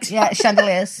them like Yeah,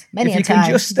 chandeliers. Many If a you time. can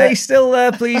just stay still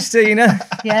there, please, Tina.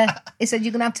 Yeah. He said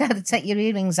you're gonna have to either take your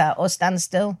earrings out or stand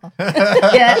still.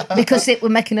 Yeah, because it were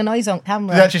making a noise on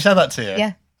camera. They actually said that to you?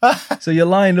 Yeah. So you're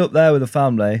lined up there with the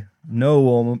family, no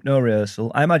warm up, no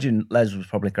rehearsal. I imagine Les was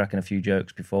probably cracking a few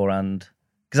jokes beforehand.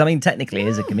 Because, I mean, technically, he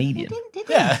is a comedian. Did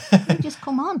Yeah. he just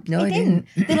come on? No, he he didn't.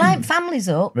 They like families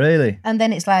up, Really? and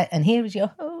then it's like, and here is your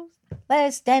host,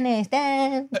 Les Dennis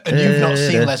Dan. And you've not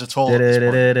seen Les at all at this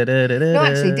point. No,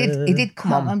 actually, he did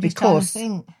come on I'm just trying to because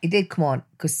think. he did come on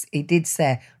because he did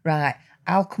say, right,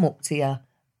 I'll come up to you,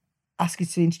 ask you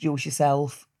to introduce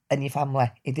yourself and your family.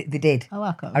 They did. Oh,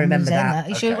 I can't I remember saying that.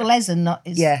 You sure it was Les and not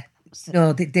his... Yeah.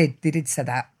 No, they did say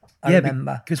that. I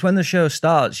remember. Because when the show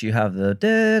starts, you have the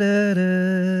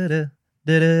da-da-da-da,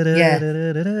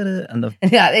 da-da-da-da-da-da, and the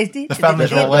Yeah, they did. The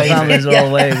families are all the waving. families are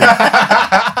all waving.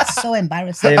 It's so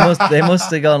embarrassing. They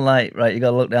must have gone like, right, you got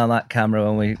to look down that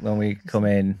camera when we come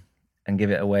in and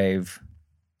give it a wave.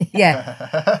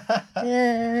 Yeah.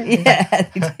 Yeah.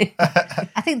 They did.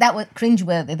 I think that was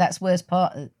cringeworthy. That's the worst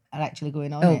part of actually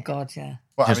going on. Oh, it. God, yeah.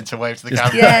 What, having to wave to the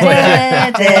just-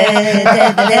 camera?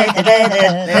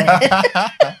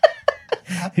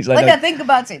 He's When like, I think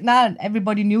about it now,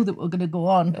 everybody knew that we were going to go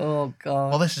on. Oh, God.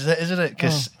 Well, this is it, isn't it?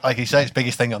 Because, like you say, it's the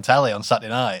biggest thing on telly on Saturday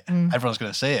night. Everyone's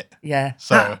going to see it. Yeah.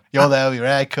 So you're there with your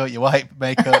haircut, your white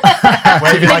makeup,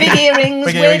 waving Big earrings,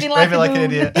 big waving like a an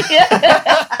moon. idiot.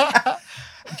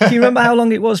 do you remember how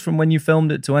long it was from when you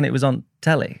filmed it to when it was on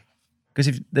telly?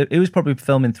 Because it was probably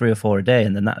filming 3 or 4 a day,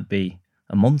 and then that'd be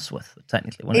a month's worth,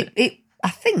 technically, wouldn't it? I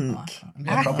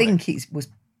think it was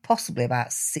possibly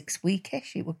about 6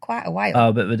 weekish. It was quite a while. Oh,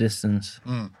 a bit of a distance.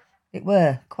 It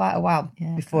were quite a while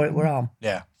Yeah, before it were on.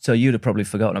 Yeah. So you'd have probably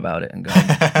forgotten about it and gone,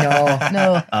 No.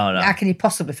 No. oh, no. How can you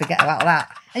possibly forget about that?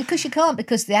 And because you can't,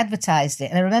 because they advertised it.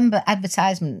 And I remember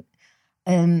advertisement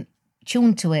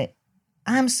tuned to it.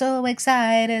 I'm so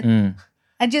excited.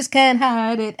 I just can't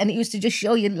hide it. And it used to just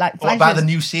show you like What flashes. about the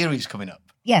new series coming up?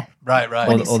 Yeah. Right.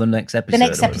 Or the next episode. The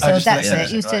next or whatever. episode, just the that's next it.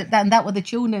 episode, Used to, right. that was the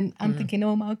tune, and I'm thinking,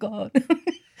 oh my God. I'm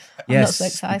Yes, not so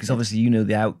excited. because obviously you knew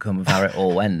the outcome of how it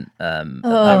all went. At We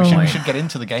that should, we point. should get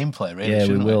into the gameplay, really. Yeah, we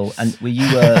shouldn't will. And were you?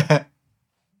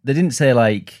 They didn't say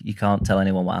like you can't tell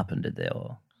anyone what happened, did they?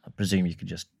 Or I presume you could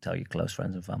just tell your close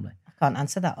friends and family. I can't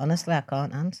answer that, honestly. I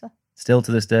can't answer. Still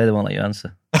to this day, they won't let you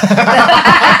answer.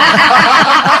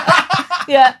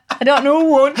 Yeah, I don't know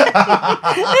one.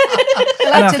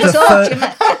 I like to after talk thir- to you.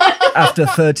 After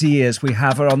 30 years, we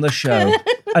have her on the show.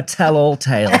 A tell-all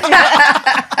tale.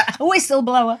 A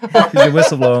whistleblower. She's a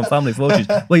whistleblower on Family Fortunes.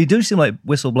 Well, you do seem like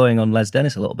whistleblowing on Les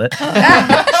Dennis a little bit.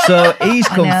 So he's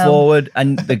come know. forward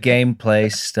and the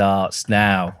gameplay starts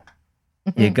now.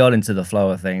 You got into the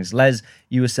flow of things. Les,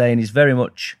 you were saying he's very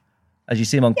much, as you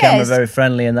see him on camera, Yes. very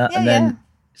friendly and that. Yeah, and then, yeah.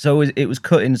 so it was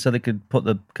cutting so they could put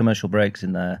the commercial breaks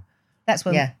in there. That's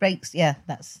when Yeah. breaks. Yeah,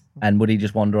 that's. And would he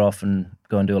just wander off and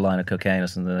go and do a line of cocaine or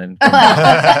something?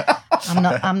 I'm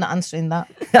not answering that.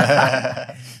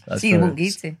 That's See, you fair. won't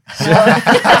get it.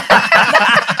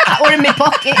 That were in my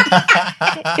pocket.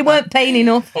 It weren't paying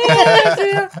enough.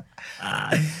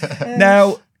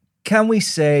 Now, can we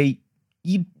say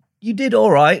you did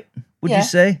all right? Would Yeah. you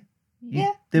say?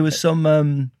 Yeah. There was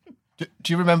some. Do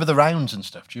you remember the rounds and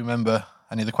stuff? Do you remember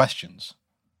any of the questions?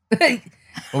 Well,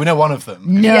 we know one of them. 'cause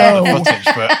we No. got the footage,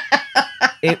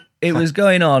 but It was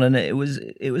going on, and it was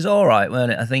all right,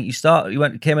 weren't it? I think you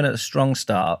came in at a strong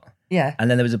start, Yeah. and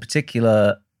then there was a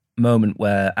particular moment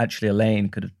where actually Elaine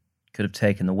could have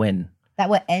taken the win. That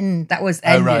would end. That was Oh,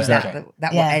 ended. right, that okay.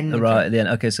 that Yeah. would end. Right at the end.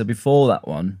 Okay, so before that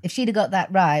one. If she'd have got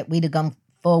that right, we'd have gone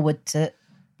forward to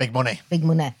Big money. big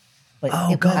money. But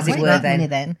Oh, it God, wasn't as it were that then. money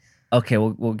then. Okay,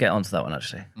 we'll get onto that one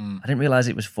actually. I didn't realise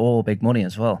it was for big money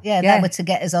as well. Yeah, Yeah. that was to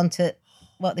get us onto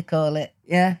what they call it.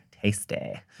 Yeah.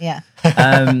 Tasty. Yeah.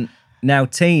 Now,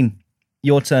 Teen,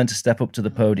 your turn to step up to the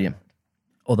podium.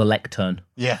 Or the lectern.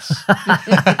 Yes.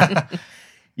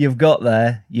 You've got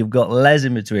Les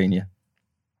in between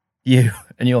you.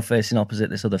 And you're facing opposite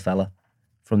this other fella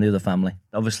from the other family.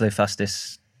 Obviously,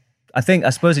 fastest. I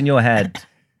suppose in your head,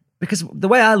 because the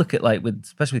way I look at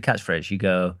especially with catchphrase, you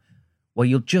go, well,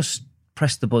 you'll just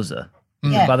press the buzzer.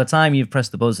 Yeah. By the time you've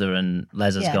pressed the buzzer and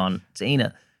Les has Yeah. gone,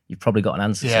 Tina, you've probably got an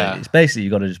answer. Yeah. So it's basically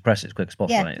you've got to just press it as quick as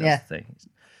possible. Yeah. Right? That's the thing.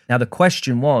 Now, the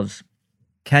question was,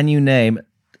 can you name,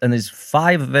 and there's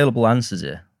 5 available answers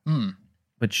here,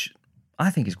 which I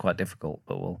think is quite difficult,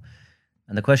 but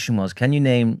and the question was, can you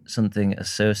name something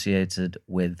associated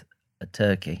with a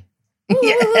turkey?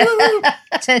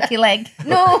 Turkey leg.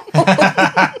 No.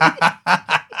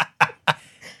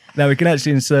 Now, we can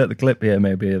actually insert the clip here,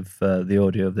 maybe, of the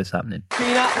audio of this happening.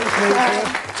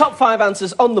 Top 5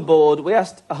 answers on the board. We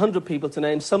asked 100 people to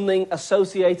name something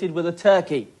associated with a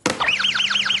turkey.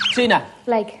 Tina.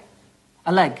 Leg.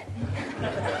 A leg.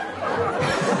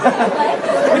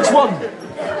 Which one?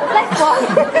 Left what?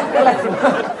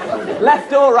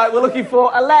 Left or right? We're looking for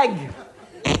a leg.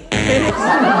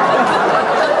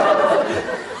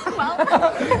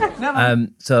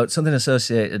 So, something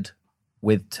associated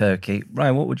with turkey.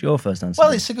 Ryan, what would your first answer Well,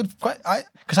 be? it's a good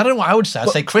because I don't know what I would say. I'd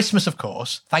say Christmas, of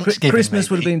course. Thanksgiving. Christmas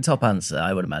would have maybe. been top answer,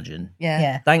 I would imagine. Yeah.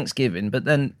 Yeah. Thanksgiving, but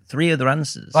then 3 other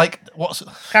answers. Like what's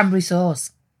Cranberry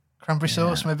sauce. cranberry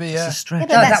sauce? Maybe It's yeah. a stretch. Yeah,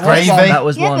 but that's Gravy. That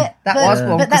was Yeah, one. That but, was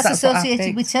one, But 'cause that's that's what I associated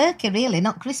picked. with turkey, really,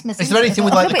 not Christmas. Is isn't there it? anything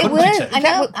with, like, No, the but it country weren't. turkey? I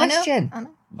know. That question. I know.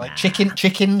 Like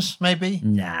chickens, maybe.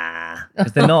 Nah,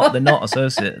 because they're not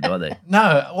associated, are they?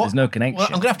 No, There's no connection. Well,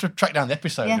 I'm gonna have to track down the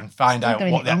episode Yeah. and find I'm out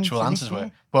getting what it the wrong actual to answers this were.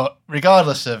 day. But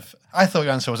regardless of, I thought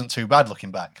your answer wasn't too bad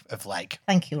looking back of leg,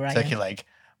 Thank you, Ryan. turkey leg.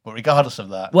 But regardless of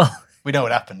that, Well, we know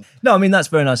what happened. no, I mean that's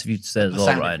very nice of you to say as well,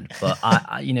 Sounded- Ryan. But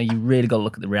I you really got to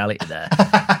look at the reality there.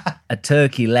 A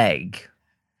turkey leg,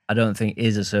 I don't think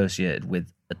is associated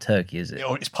with a turkey, is it?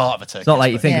 Or it's part of a turkey. It's not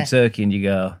like you think Yeah. of turkey and you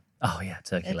go, oh yeah,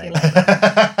 turkey leg.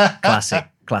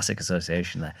 Classic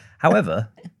association there. However,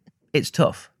 it's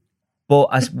tough. But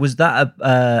was that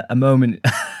a moment?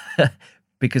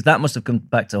 Because that must have come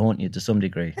back to haunt you to some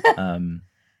degree.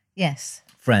 Yes.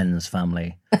 Friends,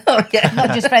 family. Oh, yeah.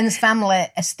 Not just friends, family,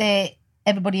 estate,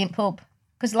 everybody in pub.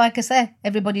 Because, like I say,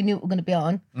 everybody knew it were going to be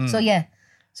on. So, yeah.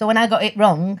 So, when I got it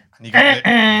wrong, And you got it.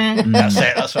 That's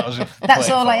it. That's what I was. that's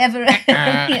all I ever.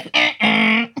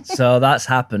 So that's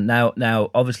happened. Now,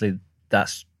 obviously,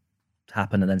 that's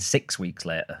happened, and then 6 weeks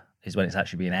later is when it's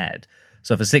actually being aired.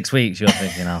 So for 6 weeks, you're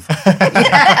thinking, oh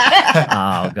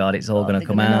God, it's all going to they're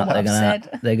come gonna know out. what They're I've gonna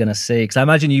said. they're gonna see. Because I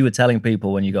imagine you were telling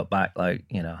people when you got back, I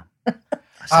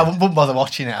wouldn't bother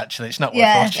watching it. Actually, it's not worth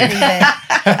Yeah, watching. leave it.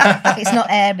 It's not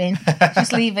airing.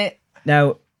 Just leave it.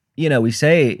 Now, we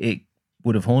say it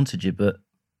would have haunted you, but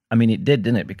I mean, it did,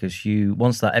 didn't it? Because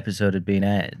once that episode had been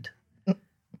aired,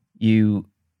 you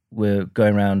were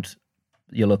going around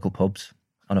your local pubs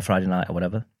on a Friday night or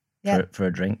whatever Yeah. for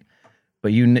a drink.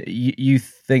 But you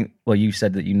think, well, you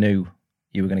said that you knew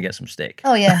you were going to get some stick.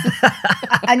 Oh, yeah.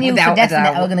 I knew Without for a definite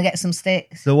doubt. I was going to get some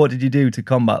sticks. So what did you do to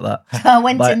combat that? I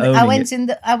went By in. owning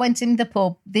I went in the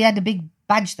pub. They had a big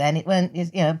badge then. It went,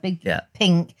 big Yeah.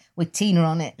 pink with Tina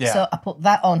on it. Yeah. So I put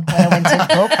that on when I went to the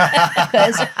pub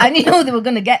because I knew they were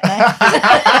going to get me.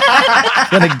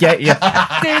 Going to get you.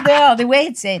 There they are. They're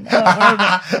waiting.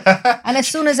 And as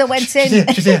soon as I went in,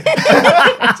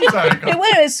 Sorry, they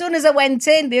were. As soon as I went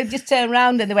in, they just turned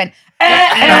around and they went.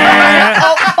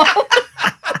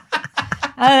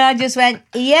 And I just went,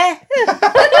 yeah.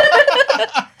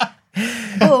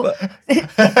 But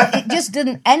it just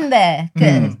didn't end there.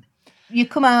 'Cause you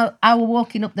come out, I was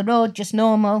walking up the road just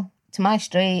normal to my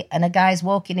street, and a guy's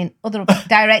walking in other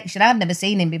direction. I've never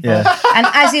seen him before. Yeah. And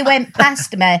as he went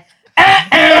past me,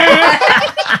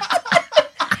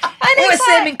 It was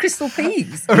same in Crystal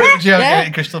Peaks. yeah.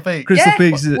 Crystal Peak. Crystal Yeah,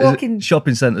 Peaks is a walking-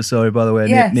 shopping centre, sorry, by the way,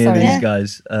 Yeah, near sorry. these Yeah.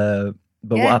 guys. But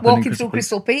what Yeah, happened in walking through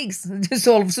Crystal Peaks? Crystal Peaks, just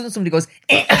all of a sudden somebody goes,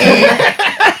 yeah,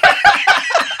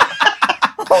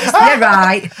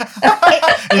 right.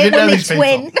 it didn't know was these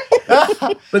my people.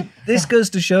 twin. But this goes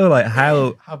to show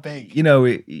how big?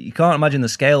 you can't imagine the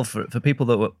scale for people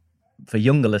that were, for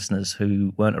younger listeners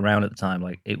who weren't around at the time.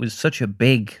 Like, it was such a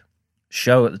big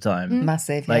show at the time.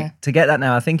 Massive, Like, yeah. to get that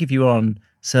now, I think if you were on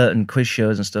certain quiz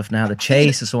shows and stuff now, The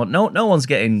Chase and so on. No one's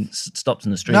getting stopped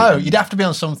in the street. No, you'd have to be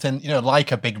on something,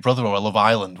 like a Big Brother or a Love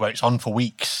Island, where it's on for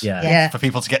weeks. Yeah. For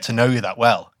people to get to know you that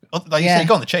well. Like you say, you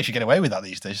go on The Chase, you get away with that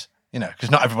these days.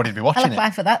 Because not everybody'd be I'll watching apply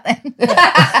it. for that then.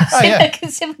 Oh,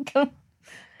 yeah.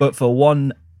 But for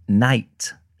one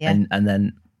night, Yeah. and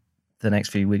then the next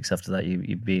few weeks after that,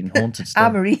 you've been haunted still.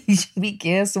 Marie, we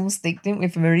gave some stick, didn't we,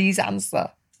 for Marie's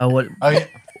answer Oh, what? Oh, yeah.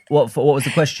 What was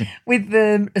the question? with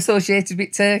the associated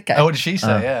with turkey. Oh, what did she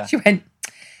say? Yeah. She went,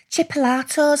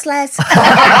 Chipolatos, Les.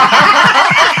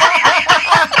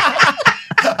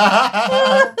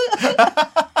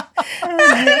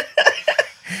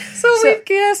 So we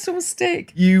gave some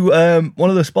stick. You one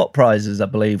of the spot prizes, I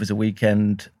believe, was a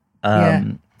weekend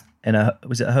in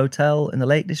was it a hotel in the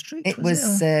Lake District? It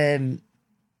was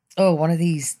one of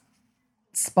these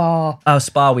spa. Oh,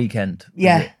 spa weekend. was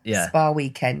Yeah, it? Yeah. spa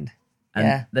weekend.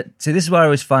 And see, this is where I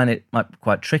always find it might be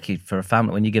quite tricky for a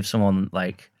family when you give someone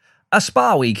like a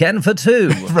spa weekend for two.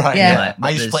 Right. Yeah. Yeah.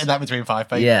 Are you splitting that between 5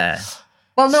 people? Yeah.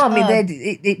 Well, no, I mean,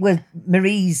 it was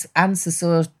Marie's answer,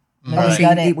 so obviously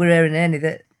Got it. it were her and Ernie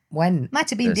that went. Might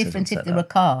have been Yes, I different can if say they were a that.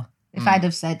 car. If I'd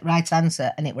have said right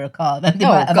answer and it were a car, then they Oh,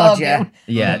 might have God, argued.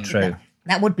 yeah. Yeah, true.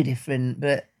 That would be different,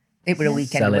 but it were a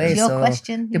weekend Sell it. away, Your so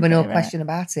question, there were no you get it question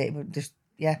about it. It was just,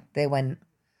 they went.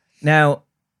 Now,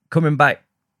 coming back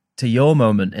to your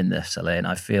moment in this, Elaine,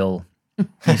 I feel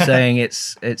you're saying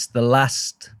it's the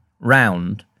last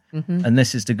round, and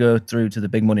this is to go through to the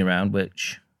big money round,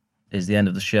 which is the end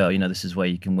of the show. This is where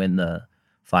you can win the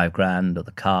 $5,000 or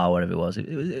the car, whatever it was.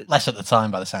 Less at the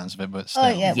time by the sounds of it, but still. Oh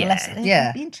yeah, well, Yeah. that's, it'd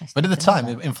Yeah. be interesting. But at the to know time,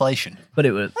 that. inflation. But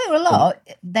it was Well, it were a lot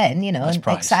then, Nice and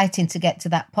prize. exciting to get to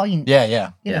that point. Yeah,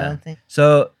 yeah. You know, yeah. and think,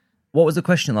 So, what was the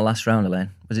question in the last round, Elaine?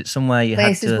 Was it somewhere you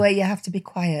Places had to where you have to be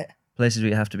quiet. places where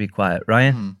you have to be quiet?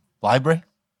 Ryan, Library?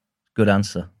 good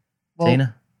answer. Well,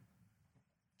 Tina.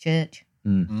 church.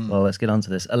 Well, let's get on to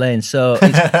this, Elaine. So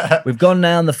we've gone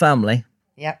down the family,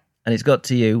 Yep. and it's got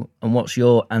to you. And what's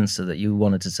your answer that you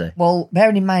wanted to say? Well,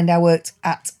 bearing in mind I worked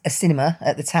at a cinema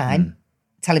at the time,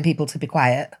 telling people to be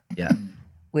quiet, Yeah.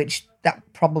 which that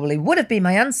probably would have been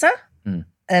my answer.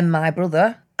 And my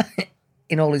brother,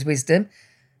 in all his wisdom,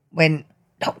 went,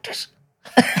 doctors.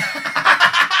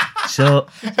 So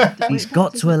he's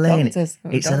got to Elaine. Doctors.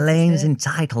 It's Doctors, Elaine's yeah.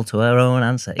 entitled to her own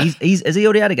answer. Has he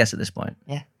already had a guess at this point?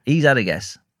 Yeah. He's had a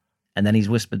guess, and then he's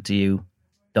whispered to you,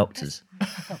 doctors,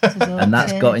 Doctors or and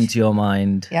that's got church. into your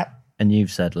mind. Yep. And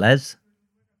you've said, Les.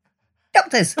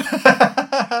 Doctors. If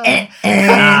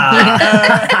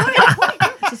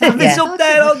it's up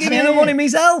there, I'll give you the money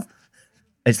myself.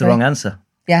 It's the wrong answer.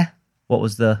 Yeah. What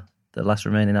was the last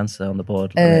remaining answer on the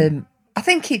board? I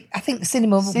think the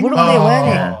cinema were Cinema. up there, weren't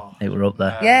it? yeah, it were up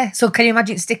there. Yeah. So can you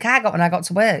imagine the stick I got when I got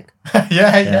to work?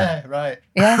 yeah, right.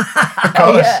 Yeah. Of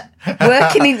course.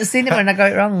 Working in the cinema and I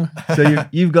got it wrong. So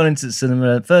you've gone into the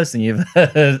cinema. First thing you've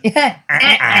heard. Yeah.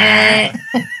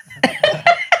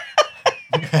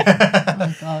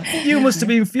 Oh, God. You must have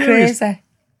been furious. Crazy.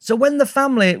 So when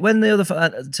the other,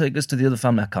 so it goes to the other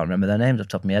family, I can't remember their names off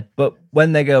the top of my head, but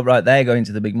when they go, right, they're going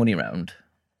to the big money round,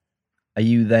 are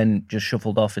you then just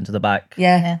shuffled off into the back?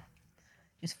 Yeah. Yeah.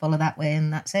 Just follow that way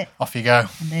and that's it. Off you go.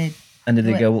 And they, And did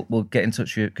they Do it. go, we'll get in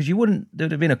touch with you? Because you wouldn't, there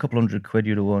would have been a couple £100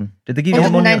 you'd have won. Did they give you the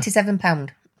money? £197.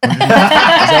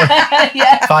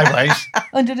 5 ways.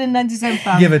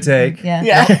 £197. Give or take. Yeah.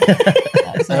 Yeah.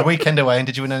 And a weekend away. And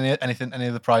did you win any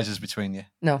of the prizes between you?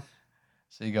 No.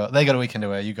 So they got a weekend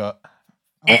away. You got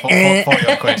 40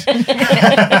 odd quid.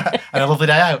 And a lovely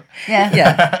day out. Yeah.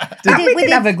 Yeah. We did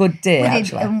have a good day, we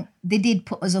did, actually. they did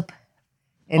put us up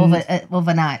In-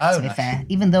 overnight, Oh, to be nice. fair,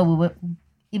 even though we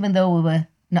were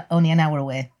not only an hour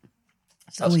away.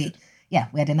 So That's we good.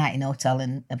 had a night in hotel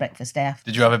and a breakfast day after.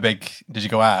 Did you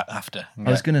go out after? I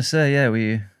was going to say, yeah,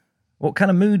 what kind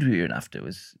of mood were you in after?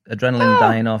 Was adrenaline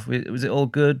dying off? Was it all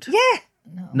good? Yeah.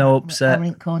 No I upset? were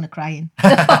in corner crying.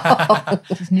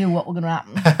 Just knew what were going to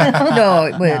happen. No,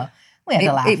 it was. No, we had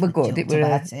a laugh. It was we good. It joked was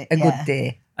about a it, good yeah.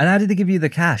 day. And how did they give you the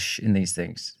cash in these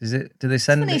things? Do they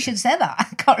send Funny you it? should say that. I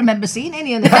can't remember seeing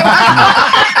any of them.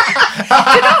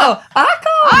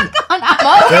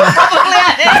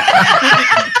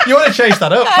 You want to chase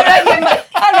that up?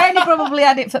 I reckon probably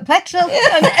had it for petrol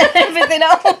and everything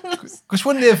else. Because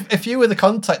wouldn't they have, if you were the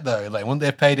contact though, Elaine, wouldn't they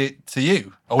have paid it to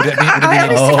you? Or would it be, would it be I in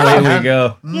honestly your Oh, here we hand?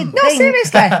 go. No,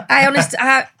 seriously.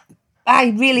 I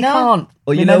really can't.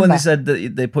 Well, you know when remember. they said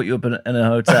that they put you up in a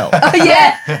hotel? Oh,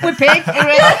 yeah, we paid for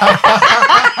it.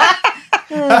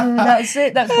 That's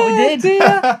it. That's what we did.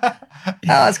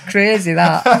 That's crazy,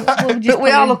 that. But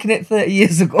we are looking at 30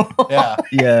 years ago. Yeah.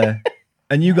 Yeah.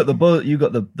 And you got the bug. You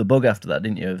got the bug after that,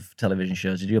 didn't you? Of television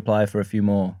shows. Did you apply for a few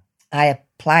more? I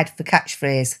applied for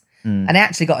Catchphrase, and I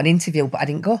actually got an interview, but I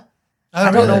didn't go. Oh,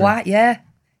 I don't know really? why. Yeah,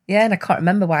 and I can't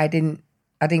remember why I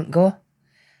didn't go.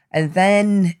 And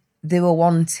then they were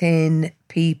wanting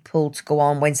people to go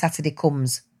on When Saturday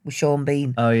Comes with Sean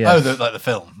Bean. Oh yeah. Oh, like the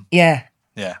film. Yeah,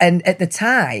 Yeah. and at the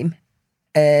time,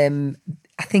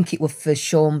 I think it was for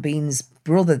Sean Bean's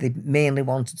brother. They mainly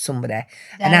wanted somebody,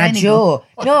 and our any Joe.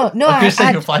 No, I was gonna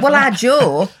say you applied for our that.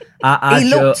 Joe. He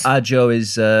looked- Our Joe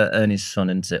is Ernie's son,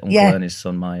 isn't it? Uncle Yeah. Ernie's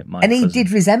son, my And he cousin.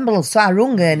 did resemble. So I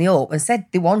rung Ernie up and said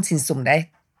they're wanting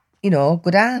somebody,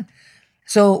 good on.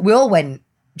 So we all went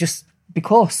just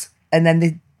because. And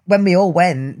then when we all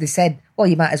went, they said, well,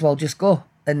 you might as well just go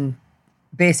and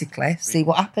basically see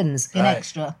what happens. In Right.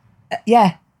 extra.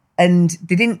 Yeah. And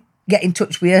they didn't get in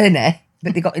touch with Ernie,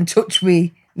 but they got in touch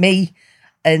with me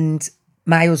and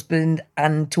my husband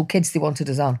and 2 kids they wanted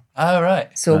us on. Oh, right.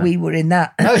 So we were in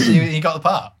that. Oh, so you got the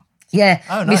part? Yeah.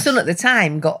 Oh, My nice. son at the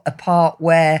time got a part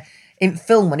where in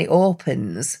film when it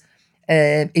opens,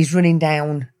 he's running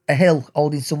down a hill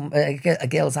holding a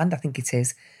girl's hand, I think it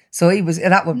is. So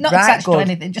that was Not right attached good. to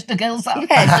anything, just a girl's hand.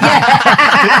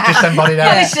 Just somebody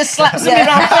down. It's just slaps me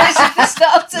around first at the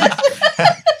start.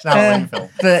 It's now a ring film.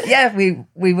 But yeah,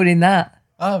 we were in that.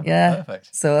 Oh, Yeah.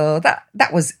 perfect. So that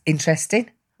was interesting.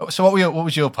 So what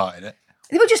was your part in it?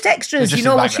 They were just extras, Just you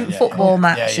know, in the watching background, yeah. football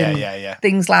match Yeah, and yeah.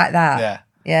 things like that. Yeah.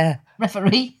 Yeah.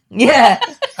 Referee. Yeah.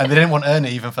 And they didn't want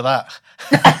Ernie even for that.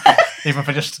 Even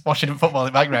for just watching football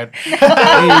in the background.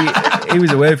 he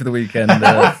was away for the weekend. Funny,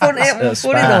 at funny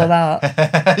Spa, though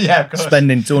that. Yeah, of course.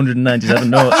 spending 297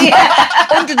 notes.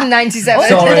 197.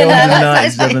 Sorry,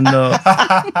 197 notes.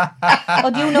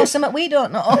 Or do you know something we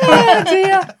don't know? Oh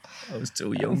dear. I was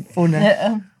too young. Funny.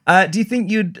 Do you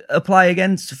think you'd apply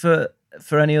again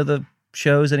for any other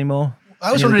shows anymore?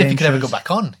 I was Any other wondering if game you could ever shows? go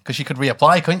back on because you could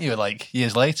reapply, couldn't you? Like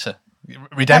years later,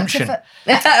 redemption.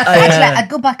 Actually, I'd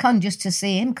go back on just to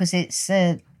see him because it's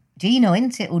Gino,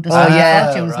 isn't it? Who does Oh, the yeah.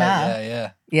 fortunes right, now?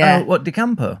 yeah. Yeah. Oh, what,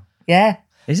 DeCampo? Yeah.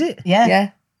 Is it? Yeah. Yeah.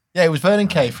 Yeah, it was Vernon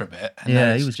Kay for a bit. And Yeah,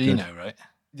 now he it's was Gino, good. right? I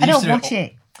They used don't to do watch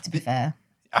it, to be fair.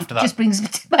 after It that. just brings me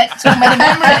back so many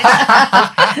memories.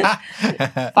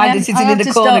 Find it sitting in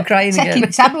the corner crying taking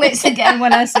again. tablets again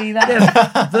when I see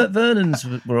that. Vernon's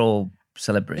were all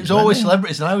celebrities. It was always weren't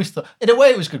celebrities, and I always thought, in a way,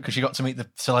 it was good because you got to meet the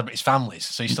celebrities' families,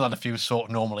 so you still had a few sort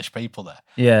of normalish people there.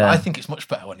 Yeah. But I think it's much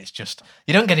better when it's just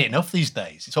you don't get it enough these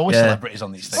days. It's always Yeah. celebrities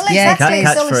on these things. Well, Yeah, exactly.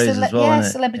 catch It's always phrases as well, yeah, isn't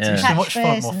it? celebrity Yeah. It's so much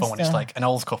catchphrase more and fun when it's stuff. like an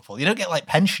old couple. You don't get like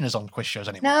pensioners on quiz shows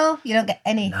anymore. No, you don't get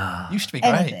any. It used to be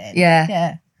great. Anything. Yeah.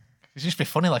 Yeah. It used to be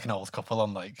funny like an old couple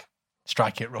on like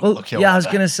Strike It, Rock, Well, Lucky or yeah, I was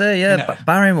whatever. going to say, yeah, You know. but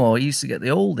Barrymore used to get the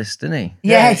oldest, didn't he?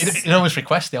 Yeah, Yes. you'd always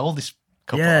request the oldest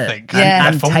couple, Yeah. I think. Yeah.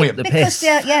 And And fun take with them. the Because piss.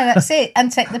 yeah, that's it. And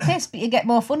take the piss, but you get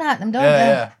more fun out of them, don't you?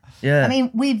 Yeah. Yeah. I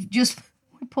mean, we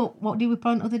put what did we put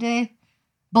on the other day?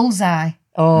 Bullseye.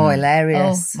 Oh, Hmm.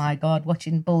 hilarious. Oh my God,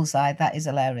 watching Bullseye, that is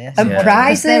hilarious. And Yeah.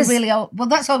 Because they're prizes. really old. Well,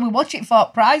 that's why we watch it for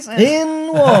prizes.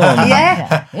 In one.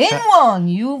 Yeah. In one,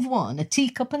 you've won a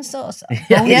teacup and saucer.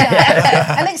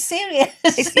 Yeah. And it's serious.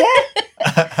 Yeah.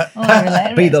 Oh,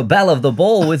 hilarious. Be the belle of the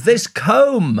ball with this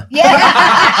comb.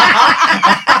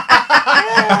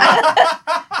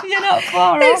 You're not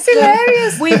far off. It's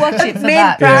hilarious. We watch it for Main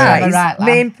that. prize. Yeah. Right, lad.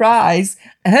 Main prize.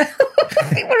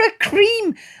 They were a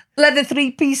cream leather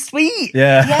 3-piece suite.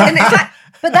 Yeah. Yeah, and it's like,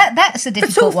 but that's a For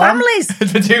difficult two one. families.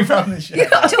 The two families. Yeah.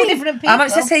 Two different people. How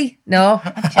much is he? No.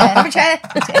 Have a chair.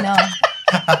 No.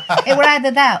 It were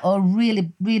either that or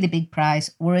really, really big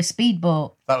prize or a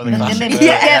speedboat. That was a And you classic. lived-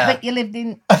 Yeah. but you lived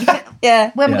in.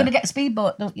 Yeah. When we're Yeah. going to get a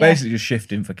speedboat, don't you? Basically just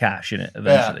shifting for cash in it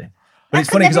eventually. But I it's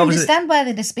could funny because never obviously understand why they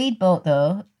had a speedboat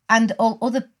though, and all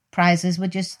other prizes were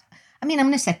just. I mean, I'm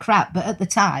going to say crap, but at the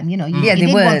time, you know, you, Yeah, you they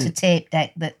did want weren't. a tape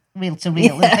deck that reel to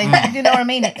reel and things. You know what I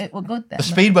mean? It were good then. The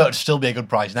speedboat would still be a good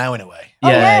prize now, in a way. Oh,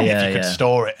 yeah. yeah, If you yeah. could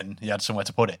store it and you had somewhere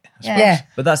to put it. Yeah. Yeah.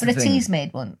 But that's But the a thing. tease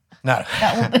made one. No.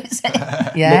 That won't be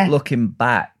said. Yeah. Looking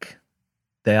back,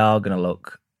 they are going to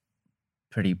look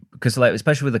pretty because, like,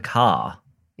 especially with the car.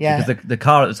 Yeah. Because the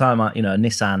car at the time, you know, a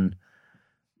Nissan,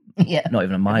 Yeah. not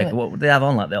even a Micra. What would they have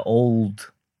on? Like the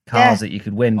old cars Yeah. that you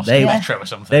could win. Or They some Metro or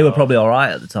something. they were or- probably all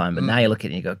right at the time, but now you look at it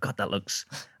and you go, God, that looks.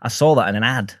 I saw that in an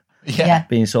ad Yeah.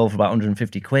 being sold for about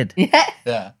 150 quid, Yeah.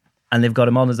 Yeah. and they've got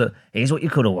him on as a. Here's what you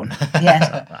could have won.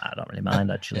 Yeah. I don't really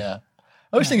mind actually. Yeah.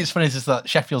 I always think it's funny is that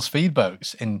Sheffield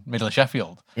speedboats in middle of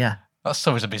Sheffield. Yeah. That's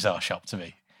always a bizarre shop to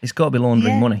me. It's got to be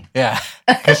laundering Yeah. money. Yeah.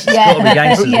 It's got to be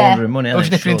gangsters Yeah. laundering money.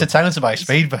 Imagine hasn't if you're it? into town to buy a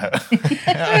speedboat.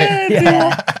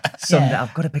 Someday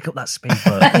I've got to pick up that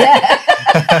speedboat.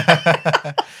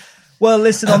 Well,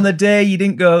 listen, on the day you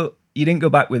didn't go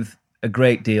back with a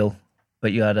great deal,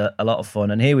 but you had a lot of fun,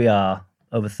 and here we are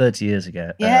over 30 years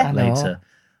ago. Yeah. I know. Later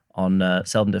on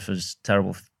Seldom Differ's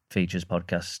Terrible Features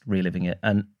podcast, reliving it,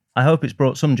 and I hope it's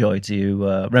brought some joy to you,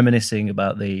 reminiscing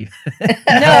about the. No,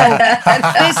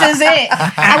 this is it.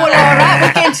 I will all right.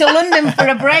 We came to London for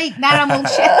a break. Now I'm all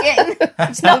shaking.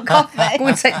 It's not coffee. Go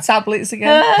and take tablets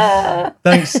again.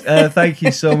 Thanks, thank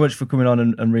you so much for coming on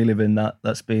and reliving that.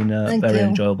 That's been Thank very you.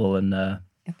 enjoyable and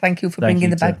Thank you for Thank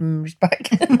bringing you the bad too. memories back.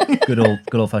 good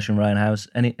old fashioned Ryan House.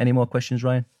 Any more questions,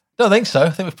 Ryan? Don't think so. I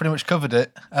think we've pretty much covered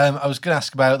it. I was going to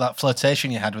ask about that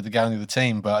flirtation you had with the guy on the other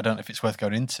team, but I don't know if it's worth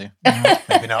going into.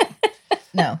 Maybe not.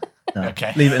 No. No.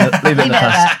 Okay. Leave it in the Leave it at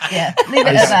past. that. Yeah. Leave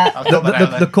it at that. I'll cut that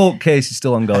out The then. court case is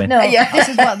still ongoing. No, Yeah. this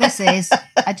is what this is.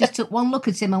 I just took one look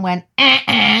at him and went, Way!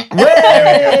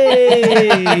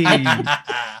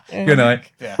 Good night.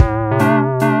 Yeah.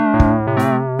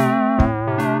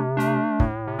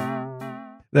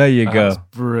 There you That go. was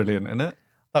brilliant, isn't it?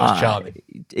 That was charming.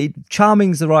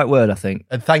 Charming's the right word, I think.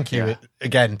 And thank you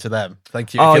again to them.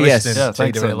 Thank you. Oh, If you're yes. listening Yeah, to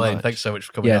thanks Doing so It Lane, much. thanks so much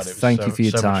for coming Yes, on. It was thank so, you for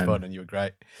your so time. much fun and you were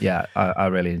great. Yeah, I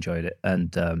really enjoyed it,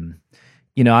 and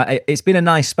it's been a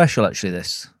nice special actually.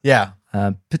 This, Yeah.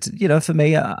 for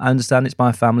me, I understand it's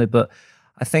my family, but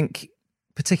I think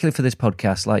particularly for this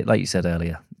podcast, like you said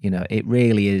earlier, it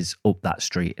really is up that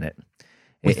street, innit?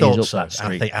 We It is thought up so. that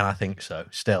street. And I think so.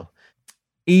 Still.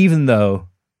 Even though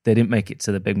they didn't make it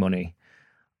to the big money.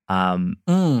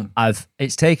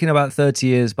 It's taken about 30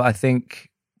 years, but I think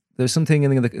there's something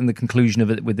in the conclusion of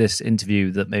it with this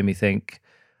interview that made me think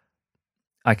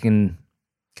I can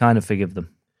kind of forgive them.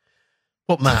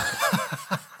 But Matt,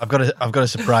 I've got a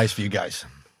surprise for you guys.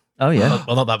 Oh yeah.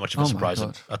 Well, not that much of a Oh, my surprise.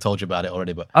 God. I told you about it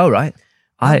already, but Oh right.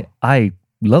 I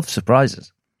love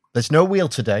surprises. there's no wheel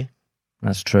today.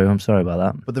 That's true. I'm sorry about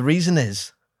that. But the reason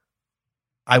is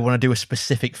I want to do a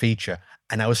specific feature.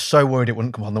 And I was so worried it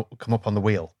wouldn't come up on the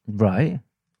wheel Right.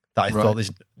 that I thought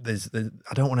there's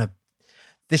I don't want to.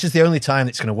 This is the only time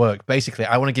it's going to work. Basically,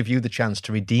 I want to give you the chance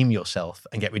to redeem yourself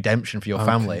and get redemption for your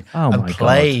family Oh, and my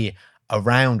play a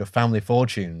round of Family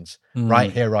Fortunes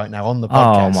right here, right now on the Oh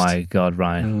podcast. my God,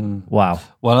 Ryan! Wow,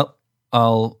 Well,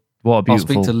 I'll what a I'll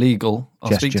beautiful speak to legal. I'll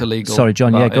gesture. speak to legal. Sorry,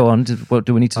 John. Yeah, about go it. on. What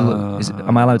do we need to look?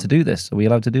 Am I allowed to do this? Are we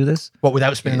allowed to do this? What,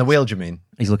 without spinning the wheel, do you mean?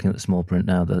 He's looking at the small print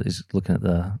now. That he's looking at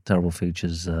the Terrible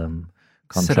Features Etc.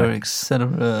 contract.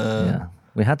 Etc. Yeah,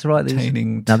 we had to write these.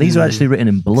 Pertaining Now these are to actually written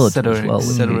in blood etc., as well. which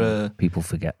etc. People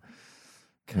forget.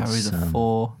 Carry It's, the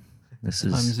 4 This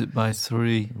times is it by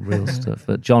 3. real stuff.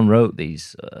 But John wrote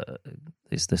this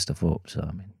stuff up. So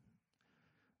I mean,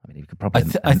 you could probably.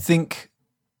 I think,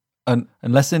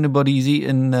 unless anybody's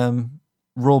eaten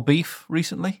raw beef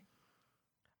recently.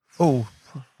 Oh,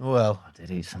 well, I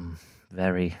did eat some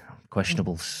very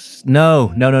questionable. No.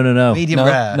 medium No,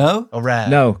 rare. no? Or rare.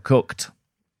 No, cooked.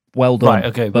 Well done. Right,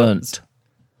 okay, but- burnt.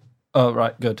 Oh,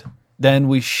 right, good. Then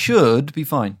we should be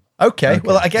fine. Okay,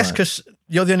 well, I Okay, guess right. because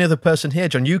you're the only other person here,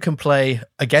 John, you can play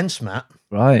against Matt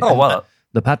Right. Oh, well.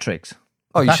 The Patricks.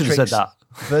 Oh, you should have said Patrick's-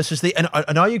 that. versus the. And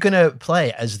are you going to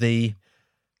play as the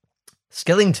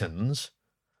Skillingtons,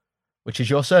 which is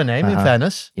your surname, in Uh-huh.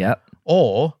 fairness, Yeah.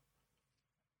 or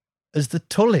as the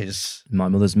Tullys, My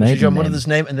mother's which maiden is your name. mother's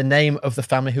name and the name of the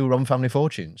family who run Family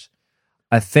Fortunes?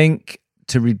 I think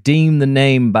to redeem the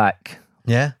name back,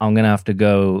 Yeah. I'm going to have to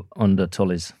go under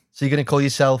Tully's. So you're going to call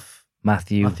yourself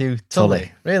Matthew Matthew Tully?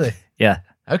 Tully. Really? Yeah.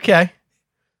 Okay.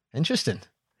 Interesting.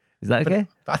 Is that okay?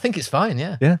 But I think it's fine,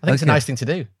 yeah. Yeah, I think it's a okay. nice thing to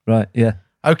do. Right. Yeah.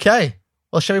 Okay.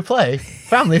 Well, shall we play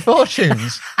Family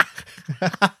Fortunes?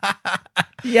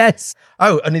 Yes.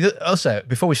 Oh, and also,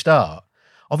 before we start,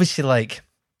 obviously,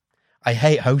 I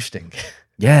hate hosting,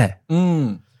 Yeah.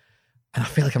 Mm. and I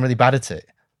feel like I'm really bad at it.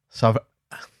 So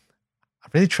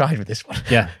I've really tried with this one.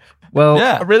 Yeah. Well,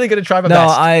 Yeah. I'm really going to try my no,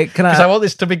 best. Because I I want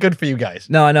this to be good for you guys.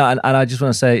 No, I know, and I just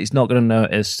want to say it's not going to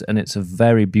notice, and it's a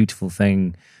very beautiful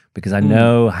thing because I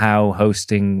know how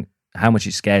much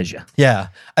it scares you. Yeah.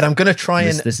 And I'm going to try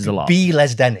This is a lot. be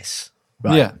Les Dennis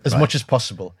Right. Yeah. as much as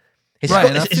possible. He's Right,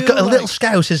 and I got, he's feel got a little like-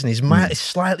 scouse, isn't he? He's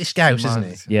slightly scouse, isn't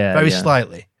he? Yeah, Very yeah.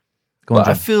 slightly. Go on, But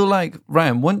I John. feel like,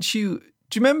 Ryan, do you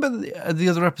remember the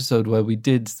other episode where we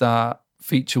did that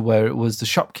feature where it was the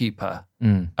shopkeeper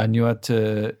and you had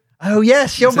to. Oh,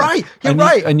 yes, you're right. You're and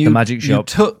right. And you, The magic you shop.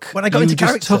 took. When I got you into just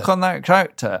character. took on that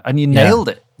character and you nailed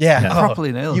it. yeah. You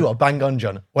properly nailed You it. are bang on,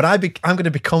 John. When I'm going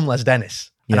to become Les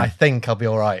Dennis, and Yeah. I think I'll be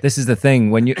all right. This is the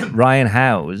thing when you Ryan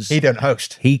Howes He don't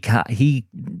host. he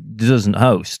doesn't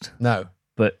host, No.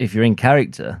 but if you're in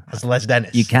character, As Les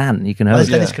Dennis. you can Les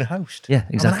host. Dennis can host. Yeah, I'm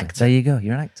an exactly. actor. There you go.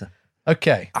 You're an actor.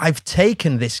 Okay. I've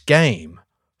taken this game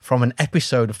from an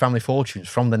episode of Family Fortunes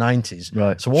from the 90s.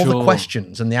 Right. So all the Sure.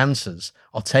 questions and the answers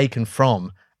are taken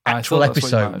from I actual thought that's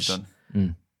what you might have episodes.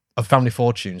 done. of Family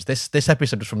Fortunes. This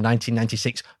episode was from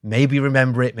 1996. Maybe you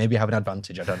remember it. Maybe you have an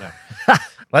advantage. I don't know.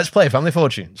 Let's play Family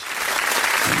Fortunes.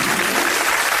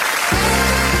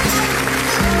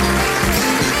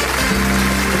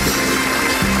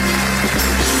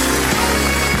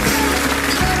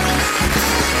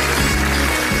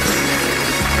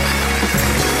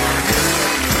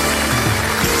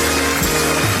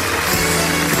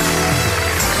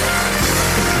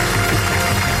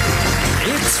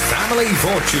 Family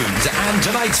Fortunes, and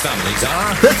tonight's families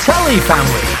are The Tully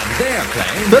family. And they're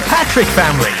playing The Patrick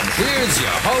family. And here's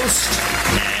your host,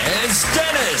 Les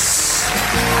Dennis.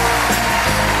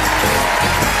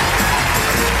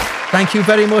 Thank you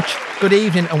very much. Good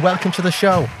evening and welcome to the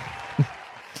show.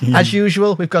 As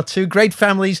usual, we've got two great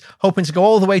families hoping to go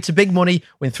all the way to big money,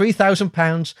 win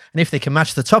 £3,000, and if they can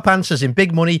match the top answers in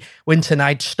big money, win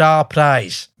tonight's star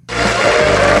prize.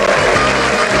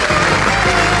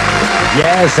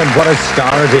 Yes, and what a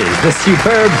star it is. The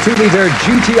superb 2-litre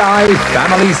GTI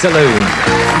Family Saloon.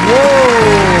 Whoa!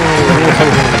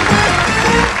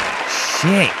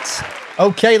 Shit.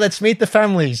 Okay, let's meet the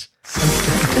families.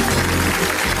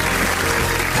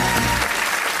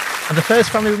 And the first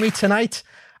family we meet tonight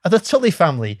are the Tully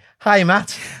family. Hi,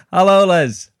 Matt. Hello,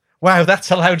 Les. Wow,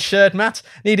 that's a loud shirt, Matt.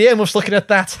 Need earmuffs looking at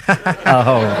that.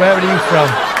 Oh. Where are you from?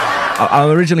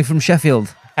 I'm originally from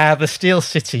Sheffield. The Steel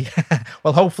City.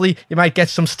 Well, hopefully you might get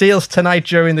some steals tonight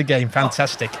during the game.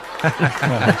 Fantastic.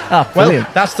 Brilliant. Well,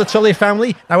 that's the Tully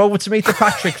family. Now over to meet the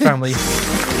Patrick family.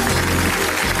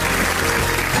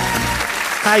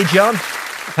 Hi, John.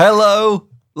 Hello,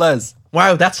 Les.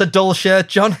 Wow, that's a dull shirt,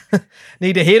 John.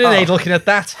 Need a hearing aid looking at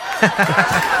that.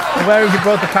 Where have you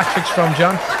brought the Patricks from,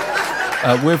 John?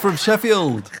 We're from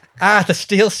Sheffield. The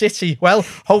Steel City. Well,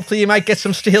 hopefully you might get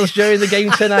some steals during the game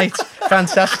tonight.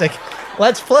 Fantastic.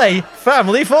 Let's play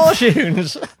Family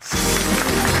Fortunes.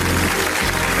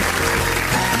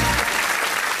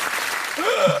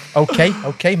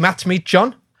 Okay. Matt, meet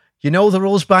John. You know the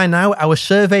rules by now. Our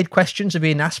surveyed questions are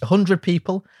being asked 100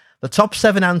 people. The top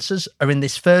 7 answers are in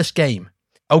this first game.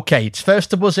 Okay, it's first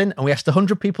to buzz in, and we asked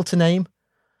 100 people to name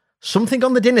something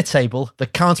on the dinner table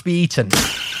that can't be eaten.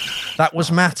 That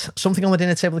was Matt. Something on the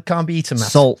dinner table that can't be eaten,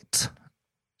 Matt. Salt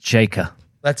shaker.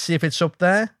 Let's see if it's up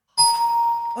there.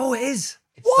 Oh, it is.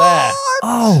 It's there.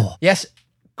 Oh. Yes,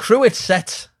 cruet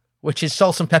set, which is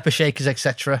salt and pepper shakers,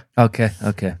 etc., Okay.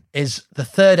 is the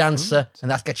third answer,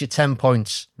 and that gets you 10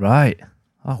 points. Right.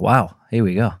 Oh, wow. Here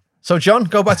we go. So, John,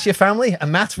 go back to your family, and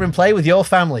Matt, we're in play with your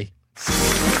family.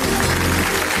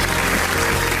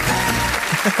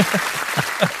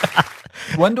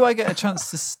 When do I get a chance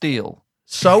to steal?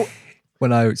 So,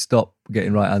 When I stop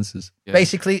getting right answers. Yeah.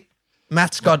 basically,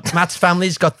 Matt's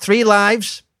family's got 3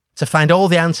 lives to find all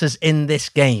the answers in this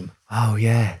game. Oh,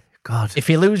 yeah. God. If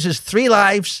he loses 3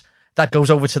 lives, that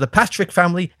goes over to the Patrick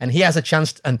family, and he has a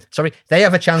chance, they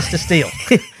have a chance to steal.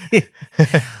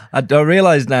 I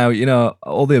realise now,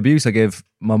 all the abuse I gave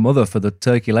my mother for the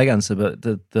turkey leg answer, but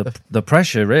the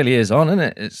pressure really is on, isn't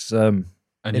it? It's And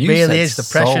It you really said is. The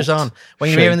pressure's salt on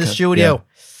when you're here in the shaker. studio.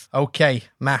 Okay,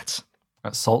 Matt.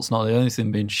 That salt's not the only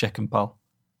thing being shaken, pal.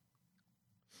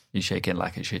 You're shaking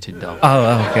like a shitted dog.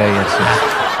 oh, okay,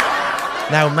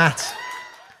 yes. Now, Matt,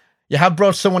 you have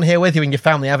brought someone here with you in your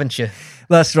family, haven't you?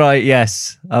 That's right.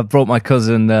 Yes, I brought my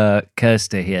cousin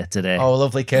Kirsty here today. Oh,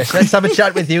 lovely, Kirsty. Let's have a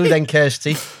chat with you then,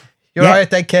 Kirsty. You're all right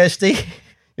then, Kirsty? You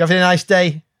having a nice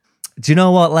day? Do you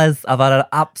know what, Les? I've had an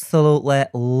absolutely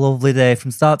lovely day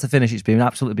from start to finish. It's been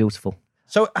absolutely beautiful.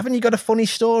 So, haven't you got a funny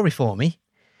story for me?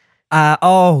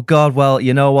 Oh, God. Well,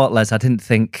 you know what, Les? I didn't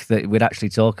think that we'd actually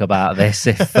talk about this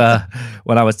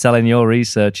when I was telling your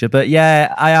researcher. But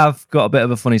yeah, I have got a bit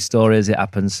of a funny story as it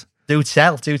happens. Do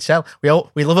tell.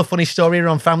 We love a funny story here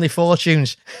on Family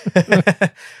Fortunes.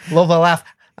 Love a laugh.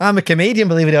 I'm a comedian,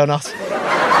 believe it or not.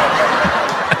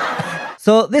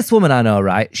 So this woman I know,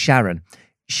 right, Sharon,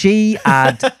 she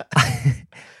had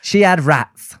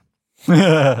rats,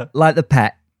 like the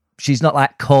pet. She's not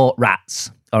like caught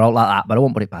rats or all like that, but I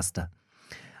won't put it past her.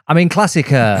 I mean, classic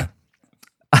her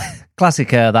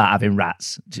that having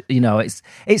rats.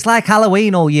 It's like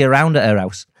Halloween all year round at her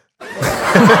house.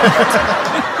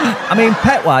 I mean,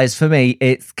 pet-wise, for me,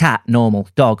 it's cat, normal,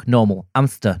 dog, normal,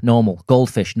 hamster, normal,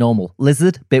 goldfish, normal,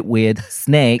 lizard, bit weird,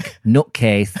 snake,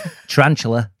 nutcase,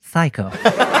 tarantula, psycho.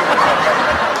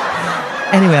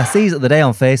 Anyway, I see it the other day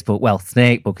on Facebook. Well,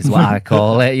 Snake Book is what I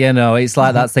call it. It's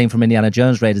like that scene from Indiana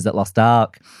Jones Raiders at Lost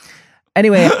Ark.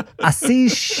 Anyway, I see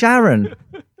Sharon's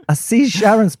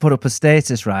put up a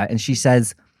status, right? And she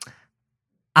says,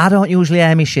 I don't usually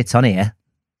air me shit on here.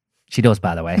 She does,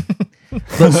 by the way.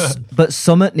 But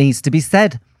something needs to be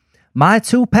said. My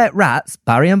 2 pet rats,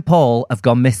 Barry and Paul, have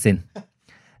gone missing.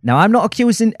 Now, I'm not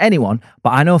accusing anyone,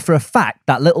 but I know for a fact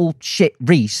that little shit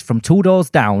Reese from 2 doors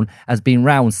down has been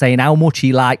round saying how much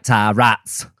he liked our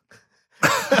rats.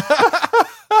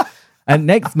 And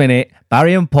next minute,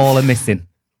 Barry and Paul are missing.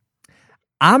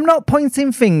 I'm not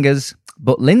pointing fingers,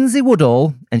 but Lindsay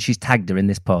Woodall, and she's tagged her in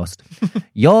this post,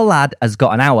 your lad has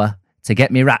got an hour to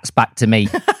get me rats back to me.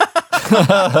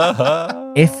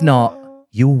 If not,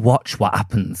 you watch what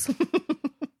happens.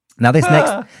 Now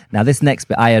this next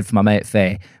bit I heard from my mate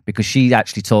Faye, because she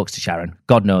actually talks to Sharon.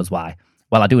 God knows why.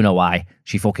 Well, I do know why.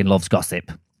 She fucking loves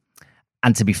gossip.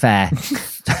 And to be fair,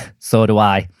 so do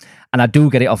I. And I do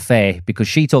get it off Faye because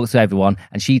she talks to everyone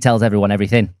and she tells everyone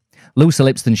everything. Looser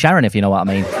lips than Sharon, if you know what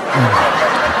I mean.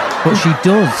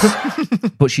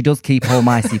 But she does keep all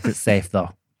my secrets safe, though.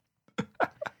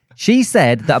 She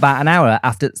said that about an hour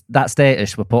after that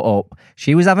status were put up,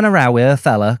 she was having a row with her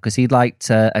fella because he'd liked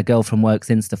a girl from work's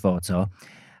Insta photo.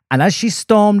 And as she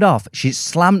stormed off, she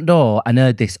slammed door and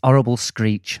heard this horrible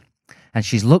screech. And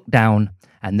she's looked down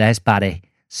and there's Barry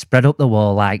spread up the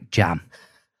wall like jam.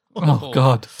 Oh,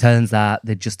 God. Turns out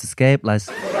they'd just escaped, Les.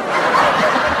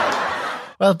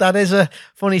 Well, that is a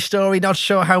funny story. Not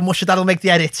sure how much of that'll make the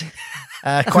edit.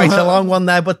 Quite a long one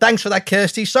there, but thanks for that,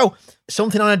 Kirsty. So,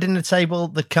 something on a dinner table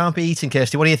that can't be eaten,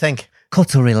 Kirsty. What do you think?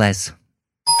 Cutlery, Les.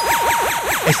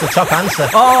 It's the top answer.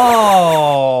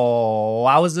 Oh,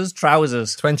 wowzers,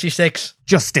 trousers. 26.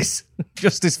 Justice.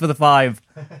 Justice for the 5.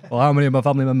 Well, how many of my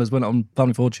family members went on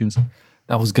Family Fortunes?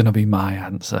 That was going to be my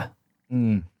answer.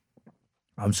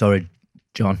 I'm sorry,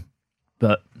 John,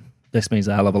 but this means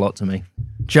a hell of a lot to me.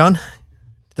 John,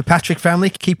 the Patrick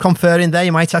family, keep conferring there.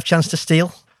 You might have a chance to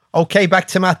steal. Okay, back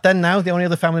to Matt then now, the only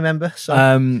other family member. So,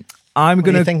 what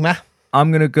do you think, Matt? I'm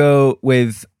going to go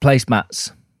with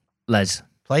placemats, Les.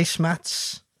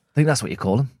 Placemats? I think that's what you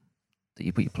call them, that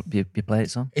you put your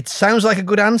plates on. It sounds like a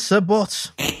good answer,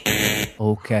 but...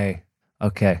 Okay.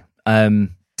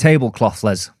 Tablecloth,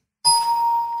 Les.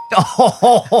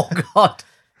 Oh, God.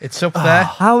 It's up there.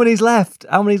 How many's left?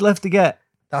 How many's left to get?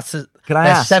 Can I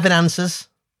there's ask? 7 answers.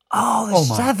 Oh,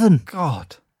 there's 7.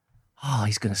 God. Oh,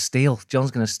 he's going to steal.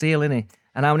 John's going to steal, isn't he?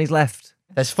 And how many's left?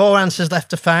 There's 4 answers left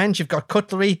to find. You've got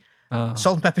cutlery,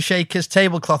 salt and pepper shakers,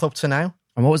 tablecloth up to now.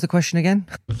 And what was the question again?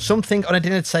 Something on a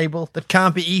dinner table that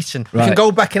can't be eaten. Right. You can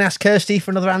go back and ask Kirsty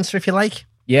for another answer if you like.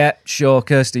 Yeah, sure,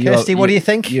 Kirsty. Kirsty, what do you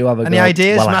think? You have a Any go.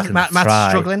 ideas? Well, I can Matt's try.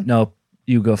 struggling. No,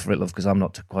 you go for it, love, because I'm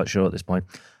not quite sure at this point.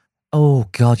 Oh,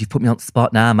 God, you've put me on the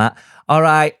spot now, Matt. All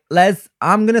right, Les,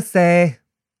 I'm going to say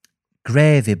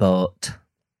gravy boat.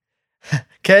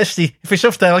 Kirsty, if it's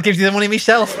up there, I'll give you the money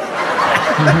myself.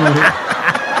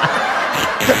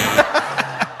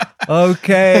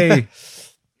 Okay.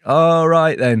 All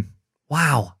right, then.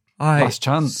 Wow. Last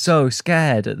chance. So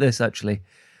scared at this, actually.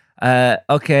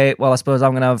 Okay, well, I suppose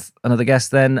I'm going to have another guess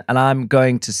then, and I'm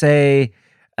going to say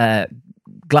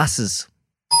glasses.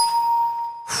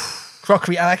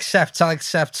 Crockery, I'll accept.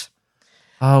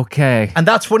 Okay. And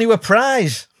that's won you a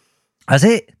prize. Has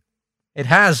it? It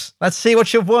has. Let's see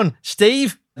what you've won.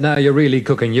 Steve? Now you're really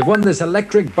cooking. You've won this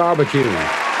electric barbecue.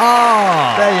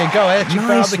 Oh! There you go, electric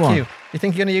Nice barbecue. one. You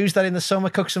think you're going to use that in the summer,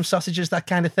 cook some sausages, that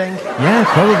kind of thing? Yeah,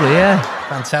 probably, yeah.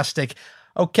 Fantastic.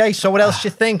 Okay, so what else do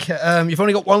you think? You've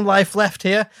only got 1 life left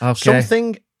here. Okay.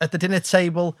 Something at the dinner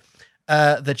table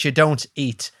that you don't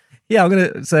eat. Yeah, I'm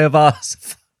going to say a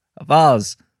vase. A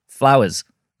vase. Flowers.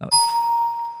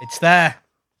 It's there.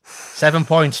 7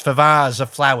 points for vase of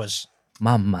flowers.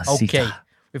 Mamacita. Okay.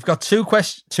 We've got 2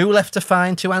 left to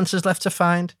find, 2 answers left to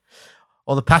find.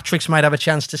 Or the Patricks might have a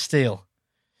chance to steal.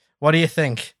 What do you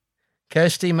think?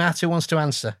 Kirsty, Matt, who wants to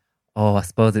answer? Oh, I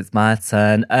suppose it's my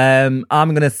turn. I'm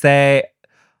going to say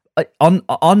on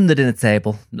the dinner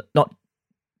table, not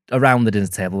around the dinner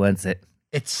table, won't it?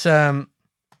 It's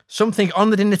something on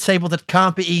the dinner table that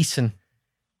can't be eaten.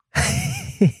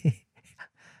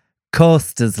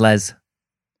 Coasters, Les.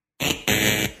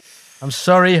 I'm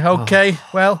sorry. Okay,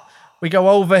 well, we go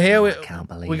over here. I can't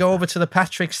believe we go over to the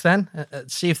Patricks then,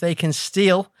 see if they can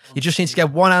steal. You just need to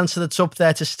get 1 answer that's up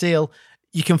there to steal.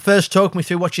 You can first talk me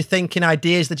through what you're thinking,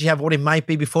 ideas that you have, what it might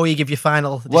be before you give your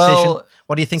final decision. Well,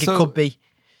 what do you think it so could be?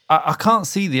 I can't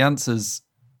see the answers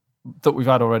that we've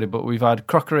had already, but we've had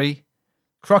crockery,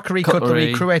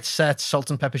 Cutlery, cruet sets, salt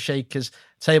and pepper shakers,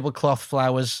 tablecloth,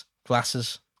 flowers,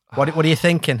 glasses. What are you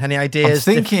thinking? Any ideas?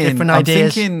 Different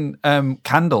ideas? I'm thinking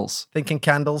candles. Thinking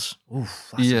candles.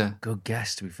 Oof, that's a good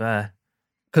guess, to be fair.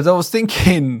 Because I was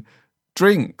thinking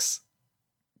drinks.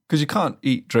 Because you can't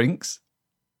eat drinks.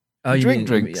 Oh, you drink mean,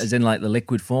 drinks. as in like the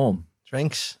liquid form?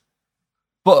 Drinks.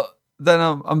 But then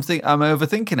I'm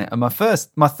overthinking it. And my first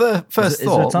Is there a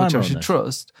thought, which timer I on should this?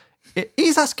 trust,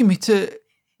 He's asking me to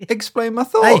explain my Hey,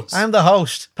 thoughts. I'm the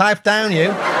host. Pipe down, you.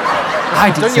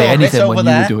 I didn't done say your bit anything over when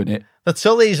there. you were doing it. The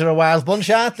Tullys are a wild bunch,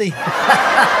 aren't they?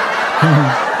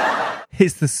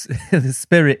 It's the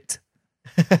spirit.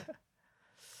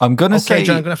 I'm going to Okay, say...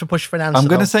 John, I'm going to have to push for an answer. I'm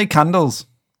going though. to say candles.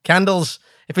 Candles.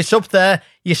 If it's up there,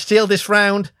 you steal this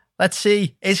round. Let's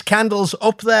see. Is Candles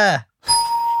up there?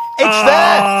 It's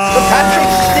there. The Patrick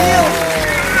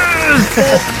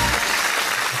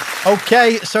steal.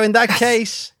 Okay, so in that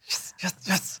case,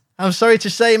 Yes. I'm sorry to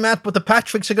say, Matt, but the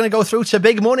Patricks are going to go through to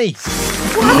big money.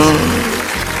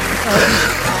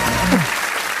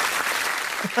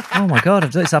 Oh my God,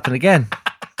 it's happened again.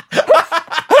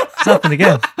 It's happened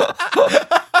again.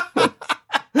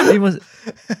 He was.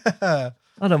 I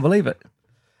don't believe it.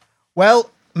 Well,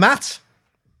 Matt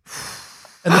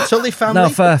and the Tully family. No,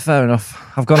 fair enough.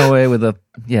 I've gone away with a.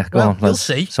 Yeah, go Well, on, Liz. we'll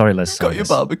see. Sorry, Liz. Got your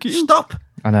barbecue. Stop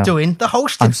I know. doing the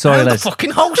hosting. I'm sorry, I'm the Liz.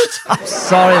 fucking host.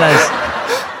 Sorry,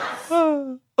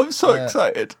 Liz. I'm so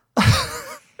excited.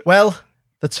 Well,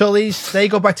 the Tullys, they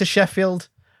go back to Sheffield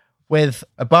with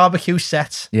a barbecue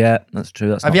set. Yeah, that's true.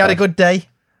 That's Have not you had a bad. good day?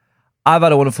 I've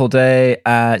had a wonderful day.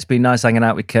 It's been nice hanging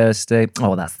out with Kirsty.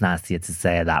 Oh, that's nice of you to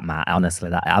say that, Matt.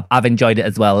 Honestly, I've enjoyed it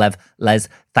as well, Les.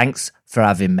 Thanks for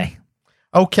having me.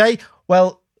 Okay,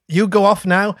 well, you go off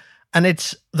now, and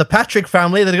it's the Patrick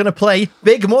family that are going to play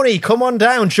Big Money. Come on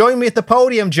down. Join me at the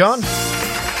podium, John.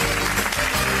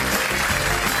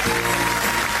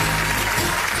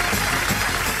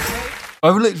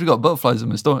 I've literally got butterflies in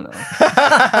my stomach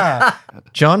now.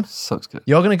 John, Sucks good.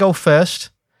 you're going to go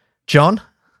first. John,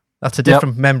 that's a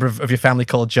different member of your family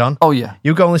called John. Oh, yeah.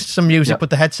 You go and listen to some music, Yep. put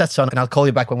the headsets on, and I'll call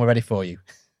you back when we're ready for you.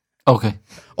 Okay.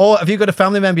 Or have you got a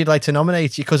family member you'd like to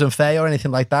nominate, your cousin Faye or anything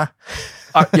like that?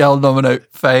 Yeah, I'll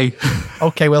nominate Faye.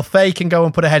 Okay, well, Faye can go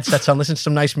and put her headsets on, listen to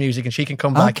some nice music, and she can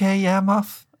come back. Okay, yeah, I'm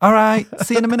off. All right.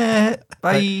 See you in a minute.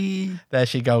 Bye. There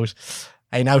she goes.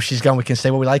 Hey, now she's gone. We can say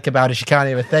what we like about her. She can't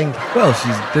hear a thing. Well, she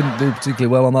didn't do particularly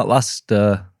well on that last,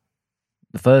 the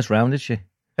first round, did she?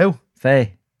 Who?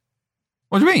 Faye.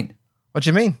 What do you mean? What do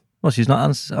you mean? Well, she's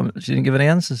not she didn't give any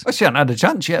answers. Well, she hasn't had a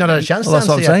chance yet. Not had a chance Well, to that's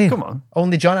what I'm answer yet. saying. Come on.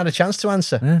 Only John had a chance to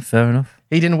answer. Yeah, fair enough.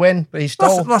 He didn't win, but he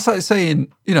stole. That's like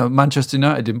saying, Manchester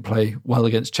United didn't play well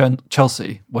against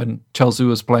Chelsea when Chelsea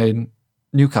was playing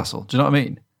Newcastle. Do you know what I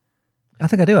mean? I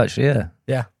think I do, actually, yeah.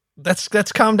 Yeah.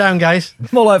 Let's calm down, guys.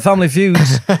 More like Family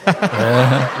Feuds.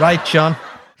 Right, John.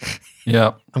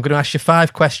 Yeah. I'm going to ask you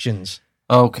 5 questions.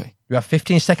 Okay. You have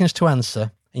 15 seconds to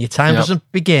answer, and your time Yep.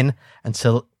 doesn't begin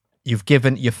until you've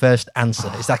given your first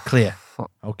answer. Is that clear?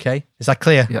 Okay. Is that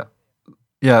clear? Yeah.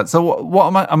 Yeah. So what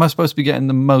am I? Am I supposed to be getting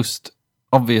the most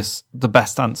obvious, the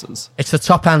best answers? It's the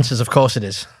top answers, of course it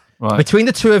is. Right. Between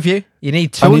the two of you, you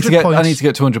need I 200 points I need to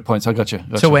get 200 points. I got you.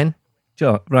 to win.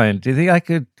 John, Ryan, do you think I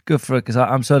could go for it? Because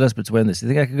I'm so desperate to win this. Do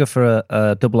you think I could go for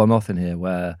a double or nothing here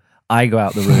where I go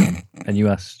out the room and you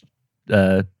ask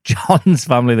John's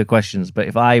family the questions, but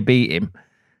if I beat him,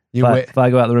 You win. if I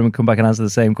go out the room and come back and answer the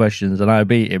same questions and I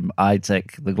beat him, I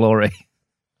take the glory.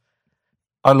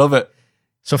 I love it.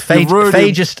 So Faye You've ruined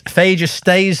him. just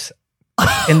stays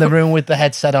in the room with the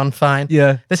headset on, fine.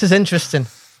 Yeah. This is interesting.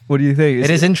 What do you think? It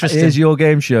is interesting. It is your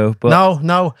game show, but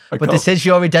No, but can't- this is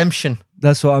your redemption.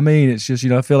 that's what I mean. It's just,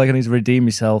 I feel like I need to redeem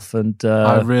myself. And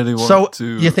I really want So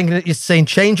to. you're thinking that you're saying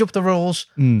change up the rules,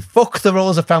 fuck the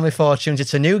rules of Family Fortunes.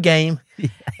 It's a new game.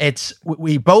 It's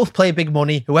we both play big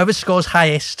money. Whoever scores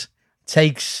highest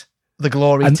takes the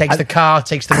glory, takes the car,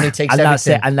 takes the money, takes and that's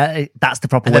everything. it. And that's the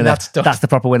proper And then winner. that's done. That's the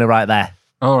proper winner right there.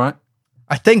 All right.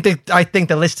 I think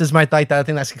the listeners might like that. I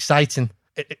think that's exciting.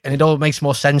 And it all makes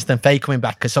more sense than Faye coming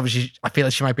back because obviously I feel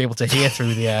like she might be able to hear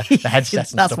through the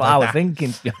headsets. And That's stuff what like I was that.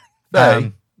 thinking.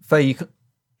 Faye, Faye, you can.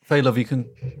 Faye, love, you can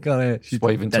Go on, she's just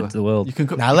wave into dead her. to the world. You can.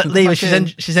 Now you let can leave her. come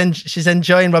back in. She's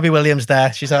enjoying Robbie Williams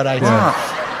there. She's all right.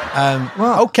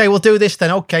 Wow. Okay, we'll do this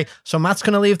then. Okay, so Matt's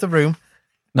going to leave the room,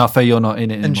 No, Faye, you're not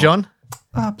in it anymore. and John,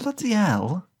 Ah, bloody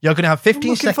hell. you're going to have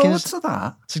 15 Looking forward seconds to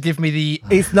that. to give me the.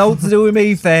 It's not to do with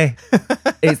me, Faye.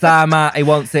 It's our Matt. He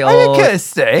wants it Are you all.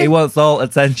 Kirsty? He wants all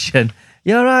attention.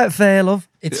 You're all right, Faye, love.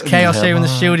 It's chaos here in the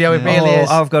studio. It really Oh, is.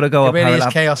 I've got to go. It really is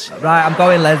apparently. chaos. Right, I'm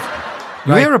going, Les.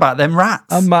 You hear about them rats?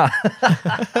 I'm Matt.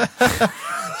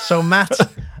 So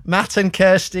Matt and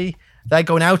Kirsty, they're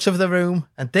going out of the room,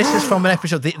 and this is from an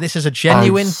episode. This is a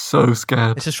genuine. I'm so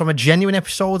scared. This is from a genuine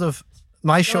episode of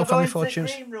my show, Family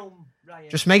Fortunes.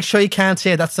 Just make sure you can't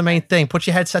hear. That's the main thing. Put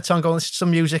your headsets on, go and listen to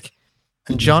some music.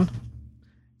 And John,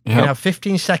 you Yeah. have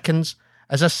 15 seconds.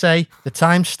 As I say, the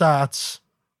time starts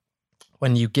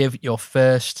when you give your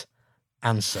first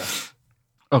answer.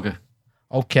 Okay.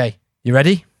 Okay, you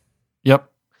ready? Yep.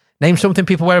 Name something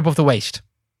people wear above the waist.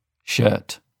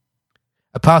 Shirt.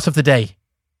 A part of the day.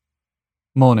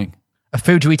 Morning. A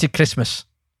food you eat at Christmas.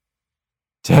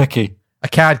 Turkey. A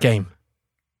card game.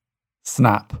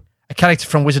 Snap. A character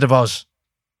from Wizard of Oz.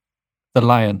 The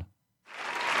lion.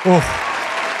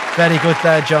 Oh, very good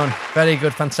there, John. Very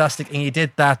good, fantastic. And you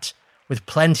did that with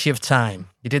plenty of time.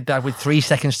 You did that with 3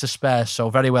 seconds to spare, so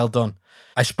very well done.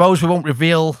 I suppose we won't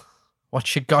reveal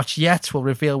what you got yet. We'll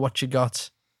reveal what you got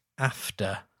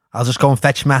after. I'll just go and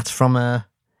fetch Matt from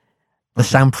the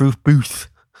soundproof booth.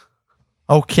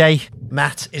 Okay,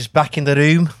 Matt is back in the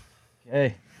room.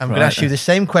 Okay. I'm going to ask you the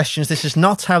same questions. This is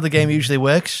not how the game usually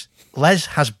works. Les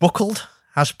has buckled,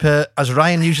 as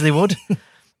Ryan usually would.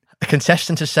 A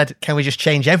contestant has said, can we just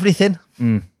change everything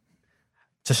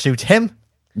to suit him?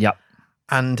 Yep.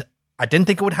 And I didn't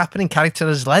think it would happen in character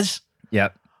as Les.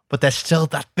 Yep. But there's still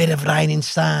that bit of Ryan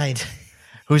inside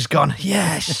who's gone,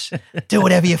 yes, do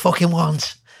whatever you fucking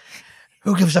want.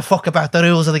 Who gives a fuck about the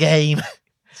rules of the game?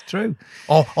 It's true.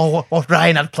 Or what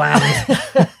Ryan had planned.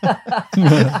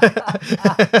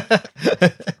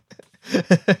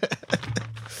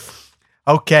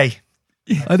 Okay.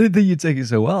 I didn't think you'd take it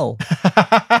so well.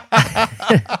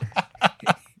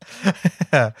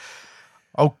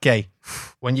 Okay.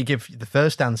 When you give the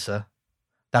first answer,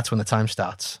 that's when the time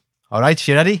starts. All right,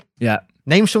 you ready? Yeah.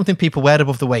 Name something people wear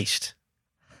above the waist.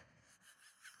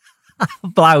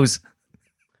 Blouse.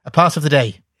 A part of the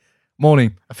day.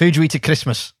 Morning. A food you eat at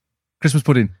Christmas. Christmas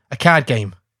pudding. A card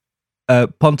game.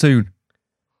 Pontoon.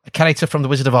 A character from The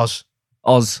Wizard of Oz.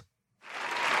 Oz.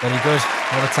 Very good.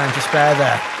 Another time to spare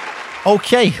there.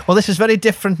 Okay, well, this is very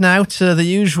different now to the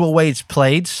usual way it's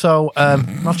played, so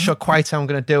not sure quite how I'm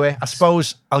going to do it. I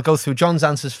suppose I'll go through John's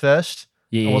answers first,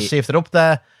 and we'll see if they're up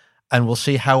there, and we'll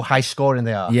see how high scoring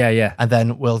they are. Yeah. And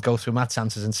then we'll go through Matt's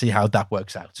answers and see how that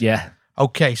works out. Yeah.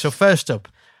 Okay, so first up,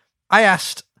 I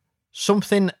asked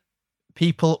something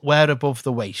people wear above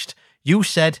the waist. You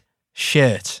said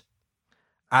shirt.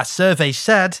 Our survey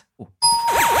said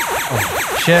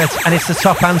shirt, and it's the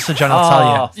top answer, John,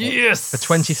 I'll tell you. Yes. For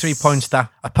 23 points,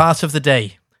 that a part of the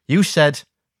day. You said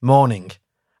morning.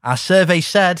 Our survey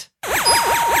said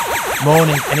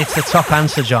morning, and it's the top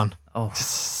answer, John. Oh.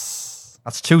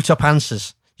 That's 2 top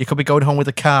answers. You could be going home with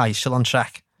a car. You're still on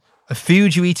track. A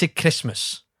food you eat at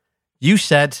Christmas. You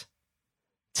said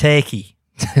turkey.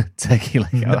 Turkey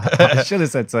leg. I should have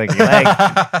said turkey leg.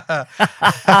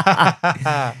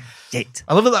 Shit.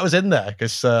 I love that was in there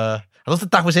because I love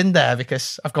that was in there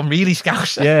because I've gone really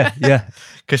scouse. Yeah.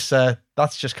 Because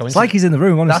that's just coincidence. It's like he's in the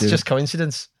room, honestly. That's just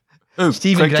coincidence. Ooh,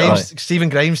 Stephen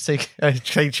Craig Graham's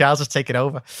Craig Charles has taken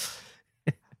over.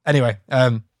 Anyway,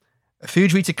 a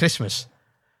food you eat at Christmas.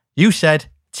 You said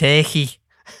turkey.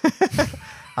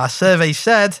 Our survey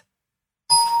said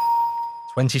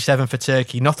 27 for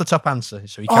turkey. Not the top answer,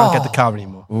 so you can't get the car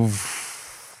anymore.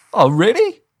 Oof. Oh,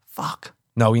 really? Fuck.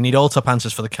 No, you need all top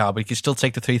answers for the car, but you can still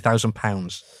take the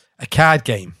 £3,000. A card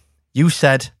game. You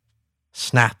said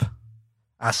Snap.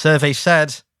 Our survey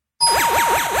said,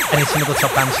 and it's another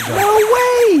top answer, John. No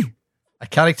way! A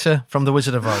character from The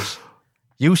Wizard of Oz.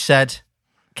 You said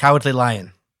Cowardly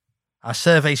Lion. Our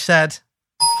survey said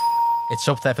it's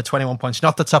up there for 21 points.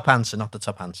 Not the top answer, not the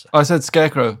top answer. I said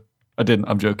scarecrow. I didn't.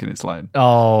 I'm joking. It's lion.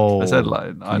 Oh. I said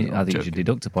lion. I think you should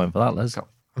deduct a point for that, Les.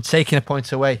 I'm taking a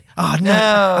point away. Oh, no.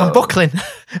 I'm buckling.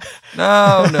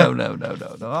 No.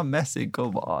 I'm messing.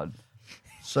 Come on.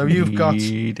 So you've got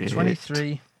Need it.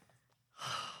 23.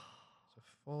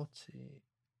 40.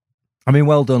 I mean,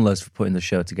 well done, Les, for putting the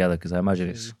show together, because I imagine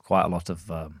it's quite a lot of...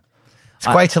 It's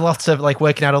quite a lot of like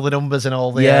working out all the numbers and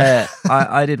all the... Yeah,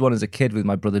 I did one as a kid with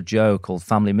my brother Joe called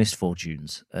Family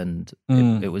Misfortunes, and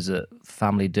it was a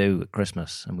family do at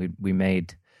Christmas, and we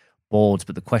made boards,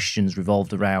 but the questions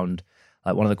revolved around...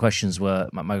 Like one of the questions were,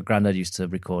 my granddad used to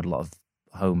record a lot of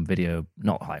home video,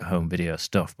 not like home video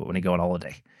stuff, but when he'd go on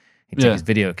holiday, he'd take his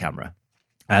video camera.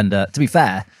 And to be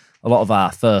fair, a lot of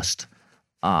our first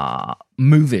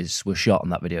movies were shot on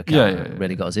that video camera. Yeah. It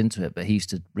really got us into it, but he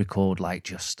used to record like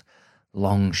just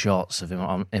long shots of him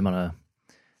on a,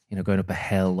 going up a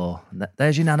hill, or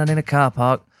there's your nana in a car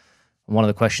park. And one of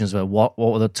the questions were, what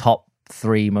were the top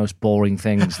 3 most boring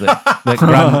things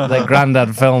that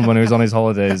granddad filmed when he was on his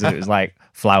holidays? And it was like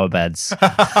flower beds.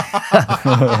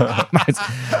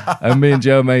 And me and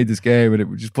Joe made this game, and it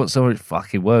just put so much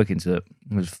fucking work into it.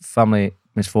 It was Family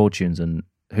Misfortunes and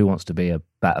Who Wants to Be a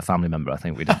Better Family Member. I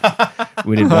think we did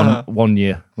one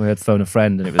year. We had Phone a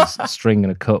Friend, and it was a string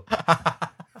and a cup.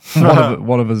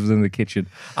 One of us was in the kitchen.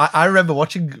 I remember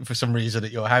watching, for some reason,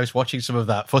 at your house, watching some of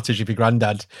that footage of your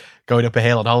granddad going up a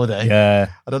hill on holiday. Yeah.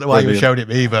 I don't know why you showed it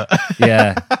me, but...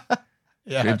 Yeah.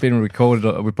 Yeah. It'd been recorded.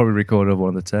 We probably recorded on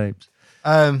one of the tapes.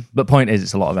 But point is,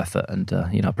 it's a lot of effort, and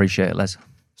I appreciate it, Les.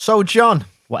 So, John,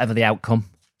 Whatever the outcome.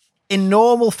 in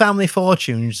normal family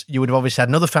fortunes, you would have obviously had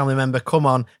another family member come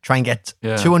on, try and get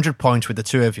 200 points with the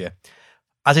two of you.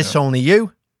 As it's only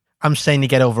you, I'm saying you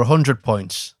get over 100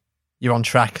 points. You're on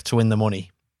track to win the money.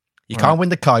 You can't win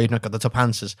the car, you've not got the top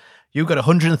answers. You've got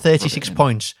 136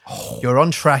 points. You're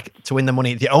on track to win the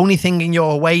money. The only thing in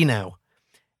your way now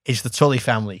is the Tully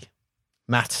family.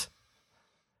 Matt,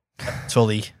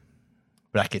 Tully,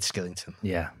 bracket Skillington.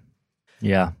 Yeah.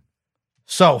 Yeah.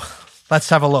 So, let's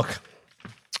have a look.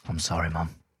 I'm sorry, Mum.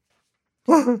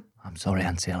 I'm sorry,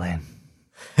 Auntie Elaine.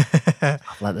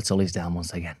 I've let the Tullys down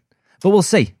once again. But we'll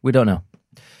see. We don't know.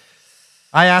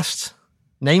 I asked,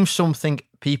 name something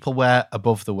people wear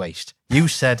above the waist. You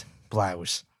said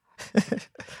blouse.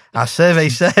 Our survey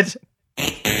said...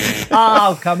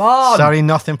 Oh, come on. Sorry,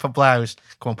 nothing for blouse.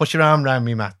 Come on, put your arm around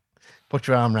me, Matt. Put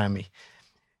your arm around me.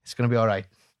 It's going to be all right.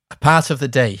 A part of the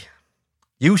day.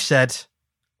 You said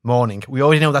morning. We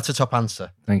already know that's a top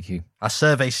answer. Thank you. Our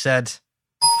survey said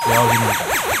we already know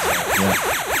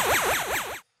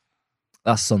that.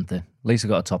 That's something. At least I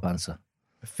got a top answer.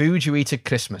 The food you eat at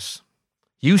Christmas.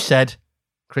 You said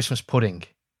Christmas pudding.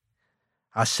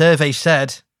 Our survey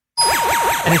said,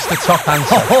 and it's the top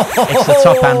answer. It's the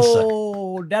top answer.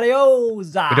 Oh,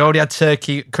 Daddy-oza. We'd already had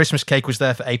turkey. Christmas cake was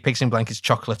there for 8 pigs in blankets,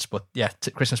 chocolates, but yeah,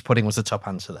 Christmas pudding was the top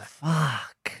answer there.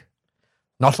 Fuck.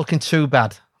 Not looking too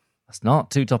bad. That's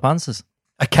not 2 top answers.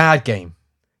 A card game.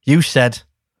 You said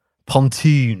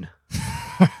pontoon.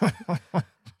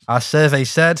 Our survey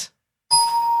said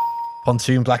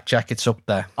pontoon blackjack. It's up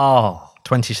there. Oh.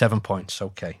 27 points.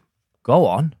 Okay. Go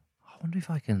on. I wonder if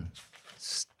I can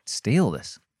steal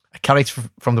this. A character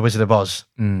from The Wizard of Oz.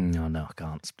 No, I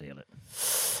can't steal it.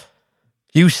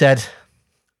 You said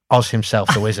Oz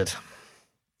himself, the wizard.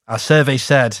 Our survey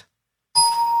said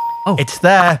it's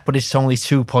there, but it's only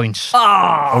 2 points.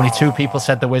 Oh. Only 2 people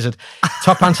said the wizard.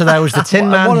 Top answer there was the Tin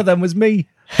Man. One of them was me.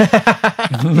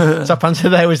 Top answer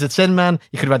there was the Tin Man.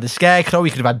 You could have had the Scarecrow.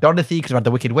 You could have had Dorothy. You could have had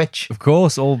the Wicked Witch. Of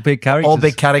course, all big characters. All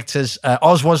big characters.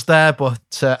 Oz was there,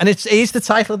 but and it is the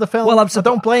title of the film. Well, so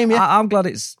don't blame you. I'm glad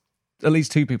it's at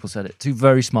least 2 people said it. 2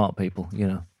 very smart people,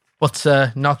 But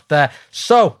not there.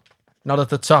 So not at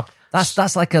the top.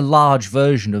 That's like a large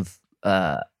version of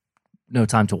No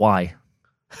Time to Why.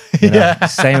 Yeah.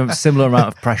 Similar amount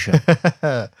of pressure.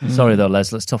 Sorry though,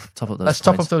 Les. Let's top up those. Let's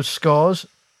top up those scores.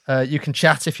 You can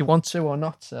chat if you want to or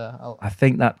not. I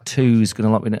think that 2 is going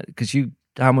to lock me in because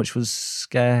how much was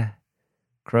Scarecrow?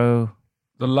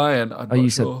 The lion. I'm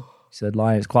not sure. You said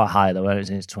lion. It's quite high though. It's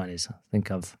in its 20s. I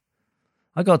think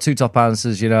I got 2 top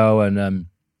answers, and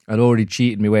I'd already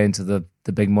cheated my way into the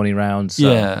big money round. So,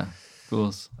 yeah, of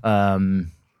course. I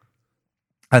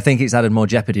think it's added more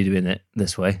jeopardy doing it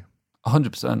this way.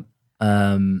 100%.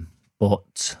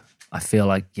 But I feel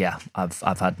like,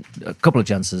 I've had a couple of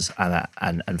chances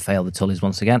and failed the Tullys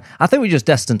once again. I think we're just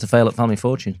destined to fail at Family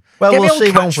Fortune. Well, Get we'll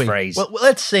see, won't we? catchphrase. Well,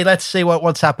 let's see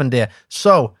what's happened here.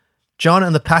 So, John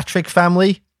and the Patrick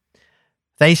family,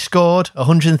 they scored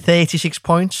 136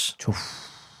 points.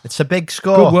 It's a big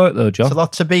score. Good work, though, John. It's a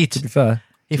lot to beat. To be fair.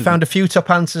 He found a few top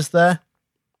answers there.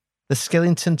 The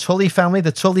Skillington Tully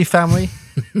family,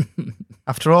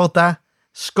 after all that,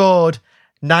 scored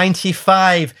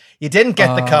 95. You didn't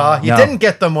get the car. You didn't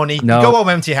get the money. No. You go home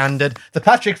empty-handed. The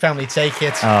Patrick family take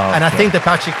it. And I think the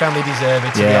Patrick family deserve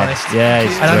it, to be honest. Yeah,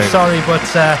 it's And I'm true. sorry, but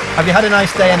have you had a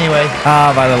nice day anyway?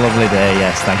 I've had a lovely day,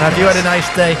 yes, thank you. Have you had a nice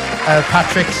day?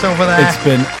 Patrick's over there. It's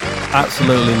been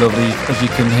absolutely lovely. As you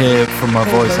can hear from my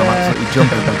voice, I'm absolutely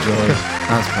jumping with joy.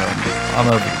 That's brilliant. I'm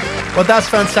over. Well, that's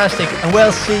fantastic. And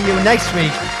we'll see you next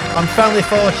week on Family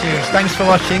Fortunes. Thanks for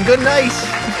watching. Good night.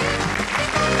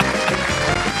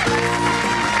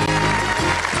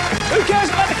 Who cares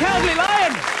about the Cowardly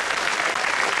Lion?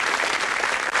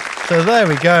 So there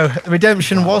we go.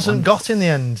 Redemption wasn't got in the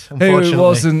end, unfortunately. It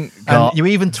wasn't got. And you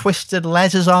even twisted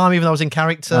Les's arm, even though I was in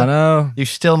character. I know. You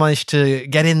still managed to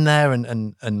get in there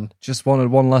and Just wanted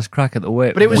one last crack at the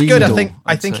whip. but it was good. Weedle,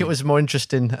 I I'd think say. it was more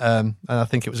interesting, and I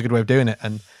think it was a good way of doing it.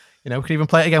 And we could even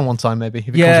play it again one time, maybe if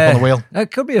it comes up on the wheel.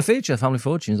 It could be a feature, Family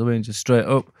Fortunes. I mean, just straight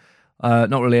up.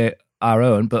 Not really our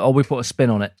own, but we put a spin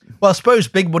on it. Well, I suppose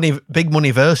big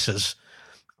money versus,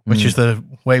 which is the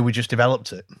way we just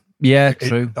developed it. Yeah,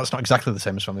 true. That's not exactly the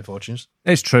same as Family Fortunes.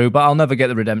 It's true, but I'll never get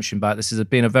the redemption back. This has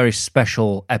been a very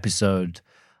special episode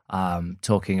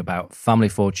talking about Family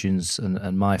Fortunes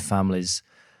and my family's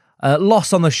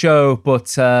loss on the show,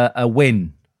 but a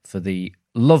win for the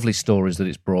lovely stories that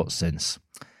it's brought since.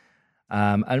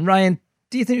 And Ryan,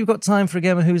 do you think we've got time for a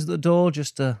game of Who's at the Door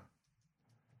just to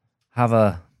have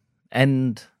a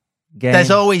end game.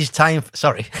 There's always time.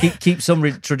 Sorry. Keep some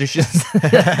traditions.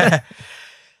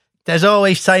 There's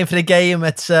always time for the game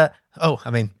at. Sorry,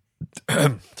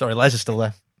 Les is still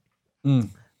there.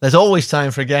 There's always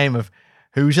time for a game of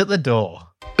Who's at the Door.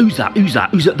 Who's that? Who's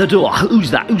that? Who's at the door?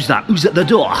 Who's that? Who's that? Who's at the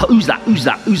door? Who's that? Who's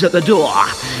that? Who's at the door?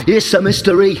 It's a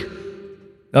mystery.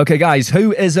 Okay, guys,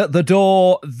 who is at the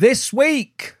door this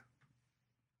week?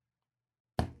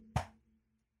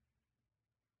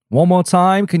 One more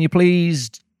time, can you please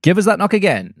give us that knock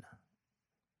again?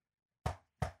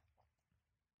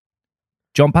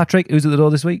 John Patrick, who's at the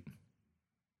door this week?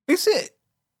 Is it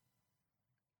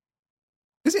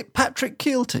Patrick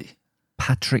Keelty?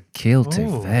 Patrick Keelty.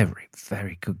 Ooh. Very,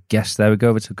 very good guess. There we go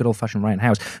over to good old-fashioned Ryan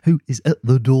Howes. Who is at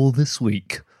the door this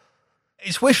week?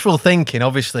 It's wishful thinking,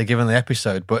 obviously, given the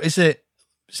episode, but is it?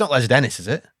 It's not Les Dennis, is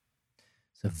it?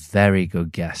 It's a very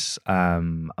good guess.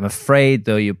 I'm afraid,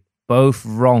 though, you're both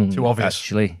wrong. Too obvious.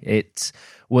 Actually, it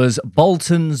was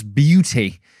Bolton's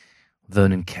Beauty,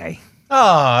 Vernon Kay.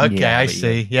 Oh, okay, Yeah, I but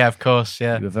see. Yeah, of course,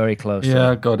 yeah. You were very close.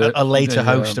 Yeah, got it. A later Yeah,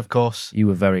 host, of course. You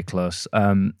were very close.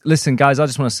 Listen, guys, I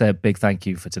just want to say a big thank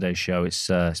you for today's show. It's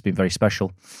been very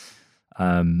special,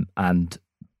 and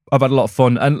I've had a lot of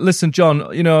fun. And listen, John,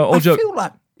 all I joke. feel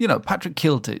like, Patrick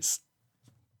Keelty's.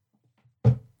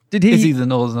 Did Is he he? the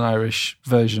Northern Irish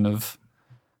version of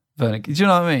Vernon? Do you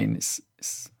know what I mean?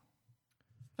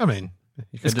 I mean,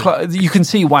 You can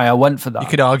see why I went for that. you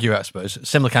could argue, I suppose.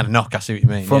 Similar kind of knock, I see what you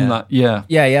mean. From yeah. that, yeah.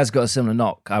 Yeah, he has got a similar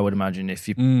knock. I would imagine if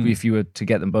you were to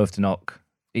get them both to knock,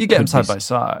 it You get them could side be by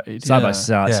side. Side by yeah.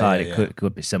 side, Yeah, it yeah.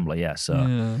 could be similar. Yeah. So,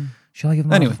 Yeah. shall I give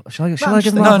them? Anyway. Shall I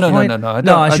give them? No. half a point? I don't.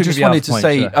 No, I I should just give you half wanted a to point,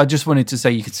 say. sir. I just wanted to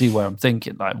say you could see where I'm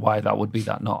thinking, like why that would be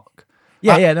that knock.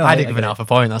 Yeah. No, I'd have given get it. half a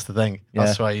point, that's the thing.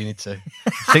 That's Yeah. why you need to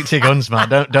stick to your guns, man.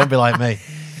 Don't be like me.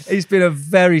 It's been a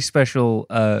very special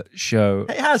show.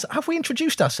 It has. Have we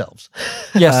introduced ourselves?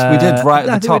 Yes, we did right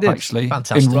I at the think we top, did. actually,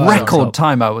 Fantastic. in Right on record top.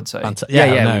 time, I would say. Yeah,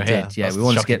 I know, we did. Yeah, That's we the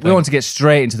want to shocking get thing. get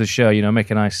straight into the show.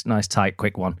 Make a nice, tight,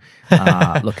 quick one.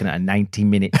 Looking at a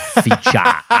 90-minute feature.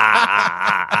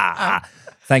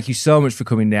 Thank you so much for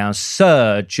coming down,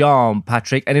 Sir John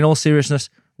Patrick. And in all seriousness,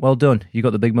 well done. You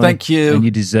got the big money. Thank you. And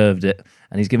you deserved it.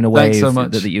 And he's given away Thanks so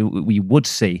much. that we would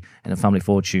see in a Family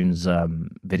Fortunes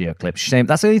video clip. Shame.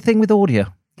 That's the only thing with audio.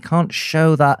 You can't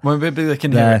show that. Well, maybe they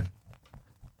can hear there. it.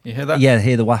 You hear that? Yeah,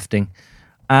 hear the wafting.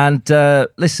 And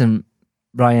listen,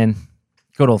 Ryan,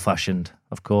 good old fashioned,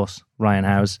 of course, Ryan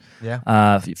Howes.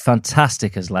 Yeah.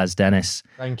 Fantastic as Les Dennis.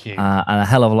 Thank you. And a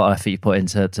hell of a lot of effort you put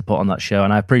into to put on that show.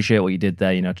 And I appreciate what you did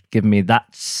there, giving me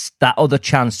that other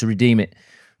chance to redeem it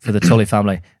for the Tully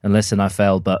family. And listen, I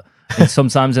failed, but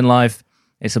sometimes in life,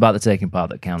 it's about the taking part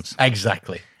that counts.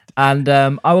 Exactly. And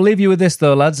I will leave you with this,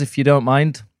 though, lads, if you don't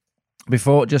mind,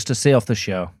 just to see off the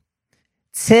show.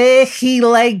 Turkey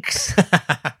legs,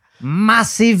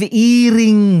 massive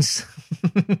earrings,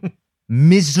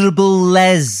 miserable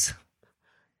Les,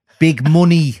 big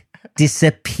money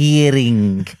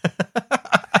disappearing.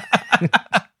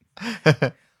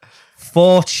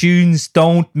 Fortunes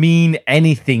don't mean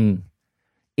anything.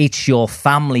 It's your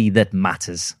family that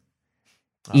matters.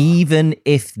 Even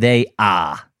if they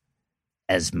are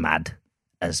as mad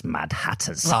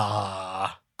hatters.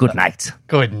 Good night.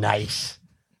 Good night.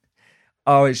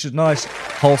 Oh, it's just nice,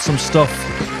 wholesome stuff.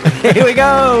 Here we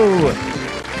go.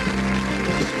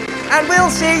 And we'll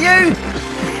see you.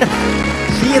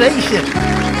 See you later.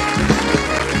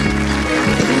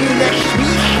 See you next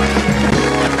week.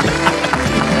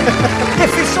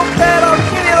 If it's up there, I'll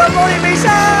give you the money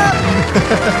myself.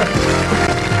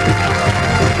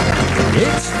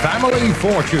 It's Family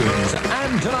Fortunes,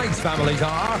 and tonight's families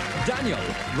are Daniel,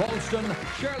 Ralston,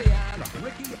 Shirley Ann,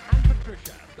 Ricky, and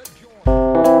Patricia.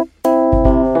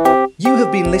 You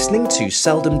have been listening to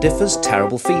Seldom Differ's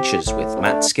Terrible Features with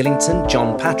Matt Skillington,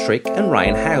 John Patrick, and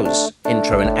Ryan Howes.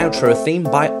 Intro and outro theme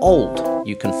by Old.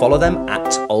 You can follow them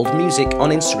at Old Music on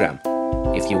Instagram.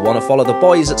 If you want to follow the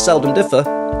boys at Seldom Differ,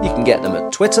 you can get them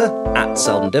at Twitter at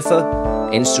Seldom Differ,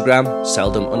 Instagram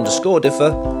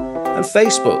Seldom_Differ, and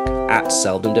Facebook at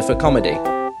Seldom Differ Comedy.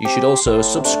 You should also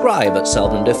subscribe at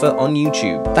Seldom Differ on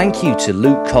YouTube. Thank you to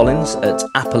Luke Collins at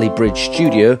Appley Bridge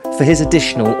Studio for his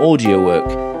additional audio work.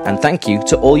 And thank you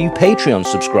to all you Patreon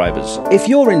subscribers. If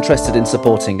you're interested in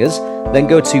supporting us, then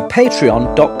go to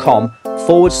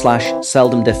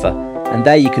patreon.com/Seldom Differ. And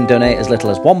there you can donate as little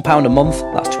as £1 a month,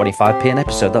 that's 25p an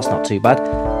episode, that's not too bad,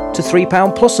 to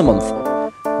 £3 plus a month,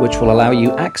 which will allow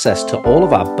you access to all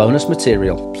of our bonus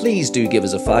material. Please do give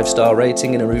us a 5-star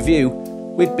rating and a review.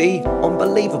 We'd be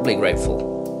unbelievably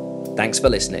grateful. Thanks for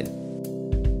listening.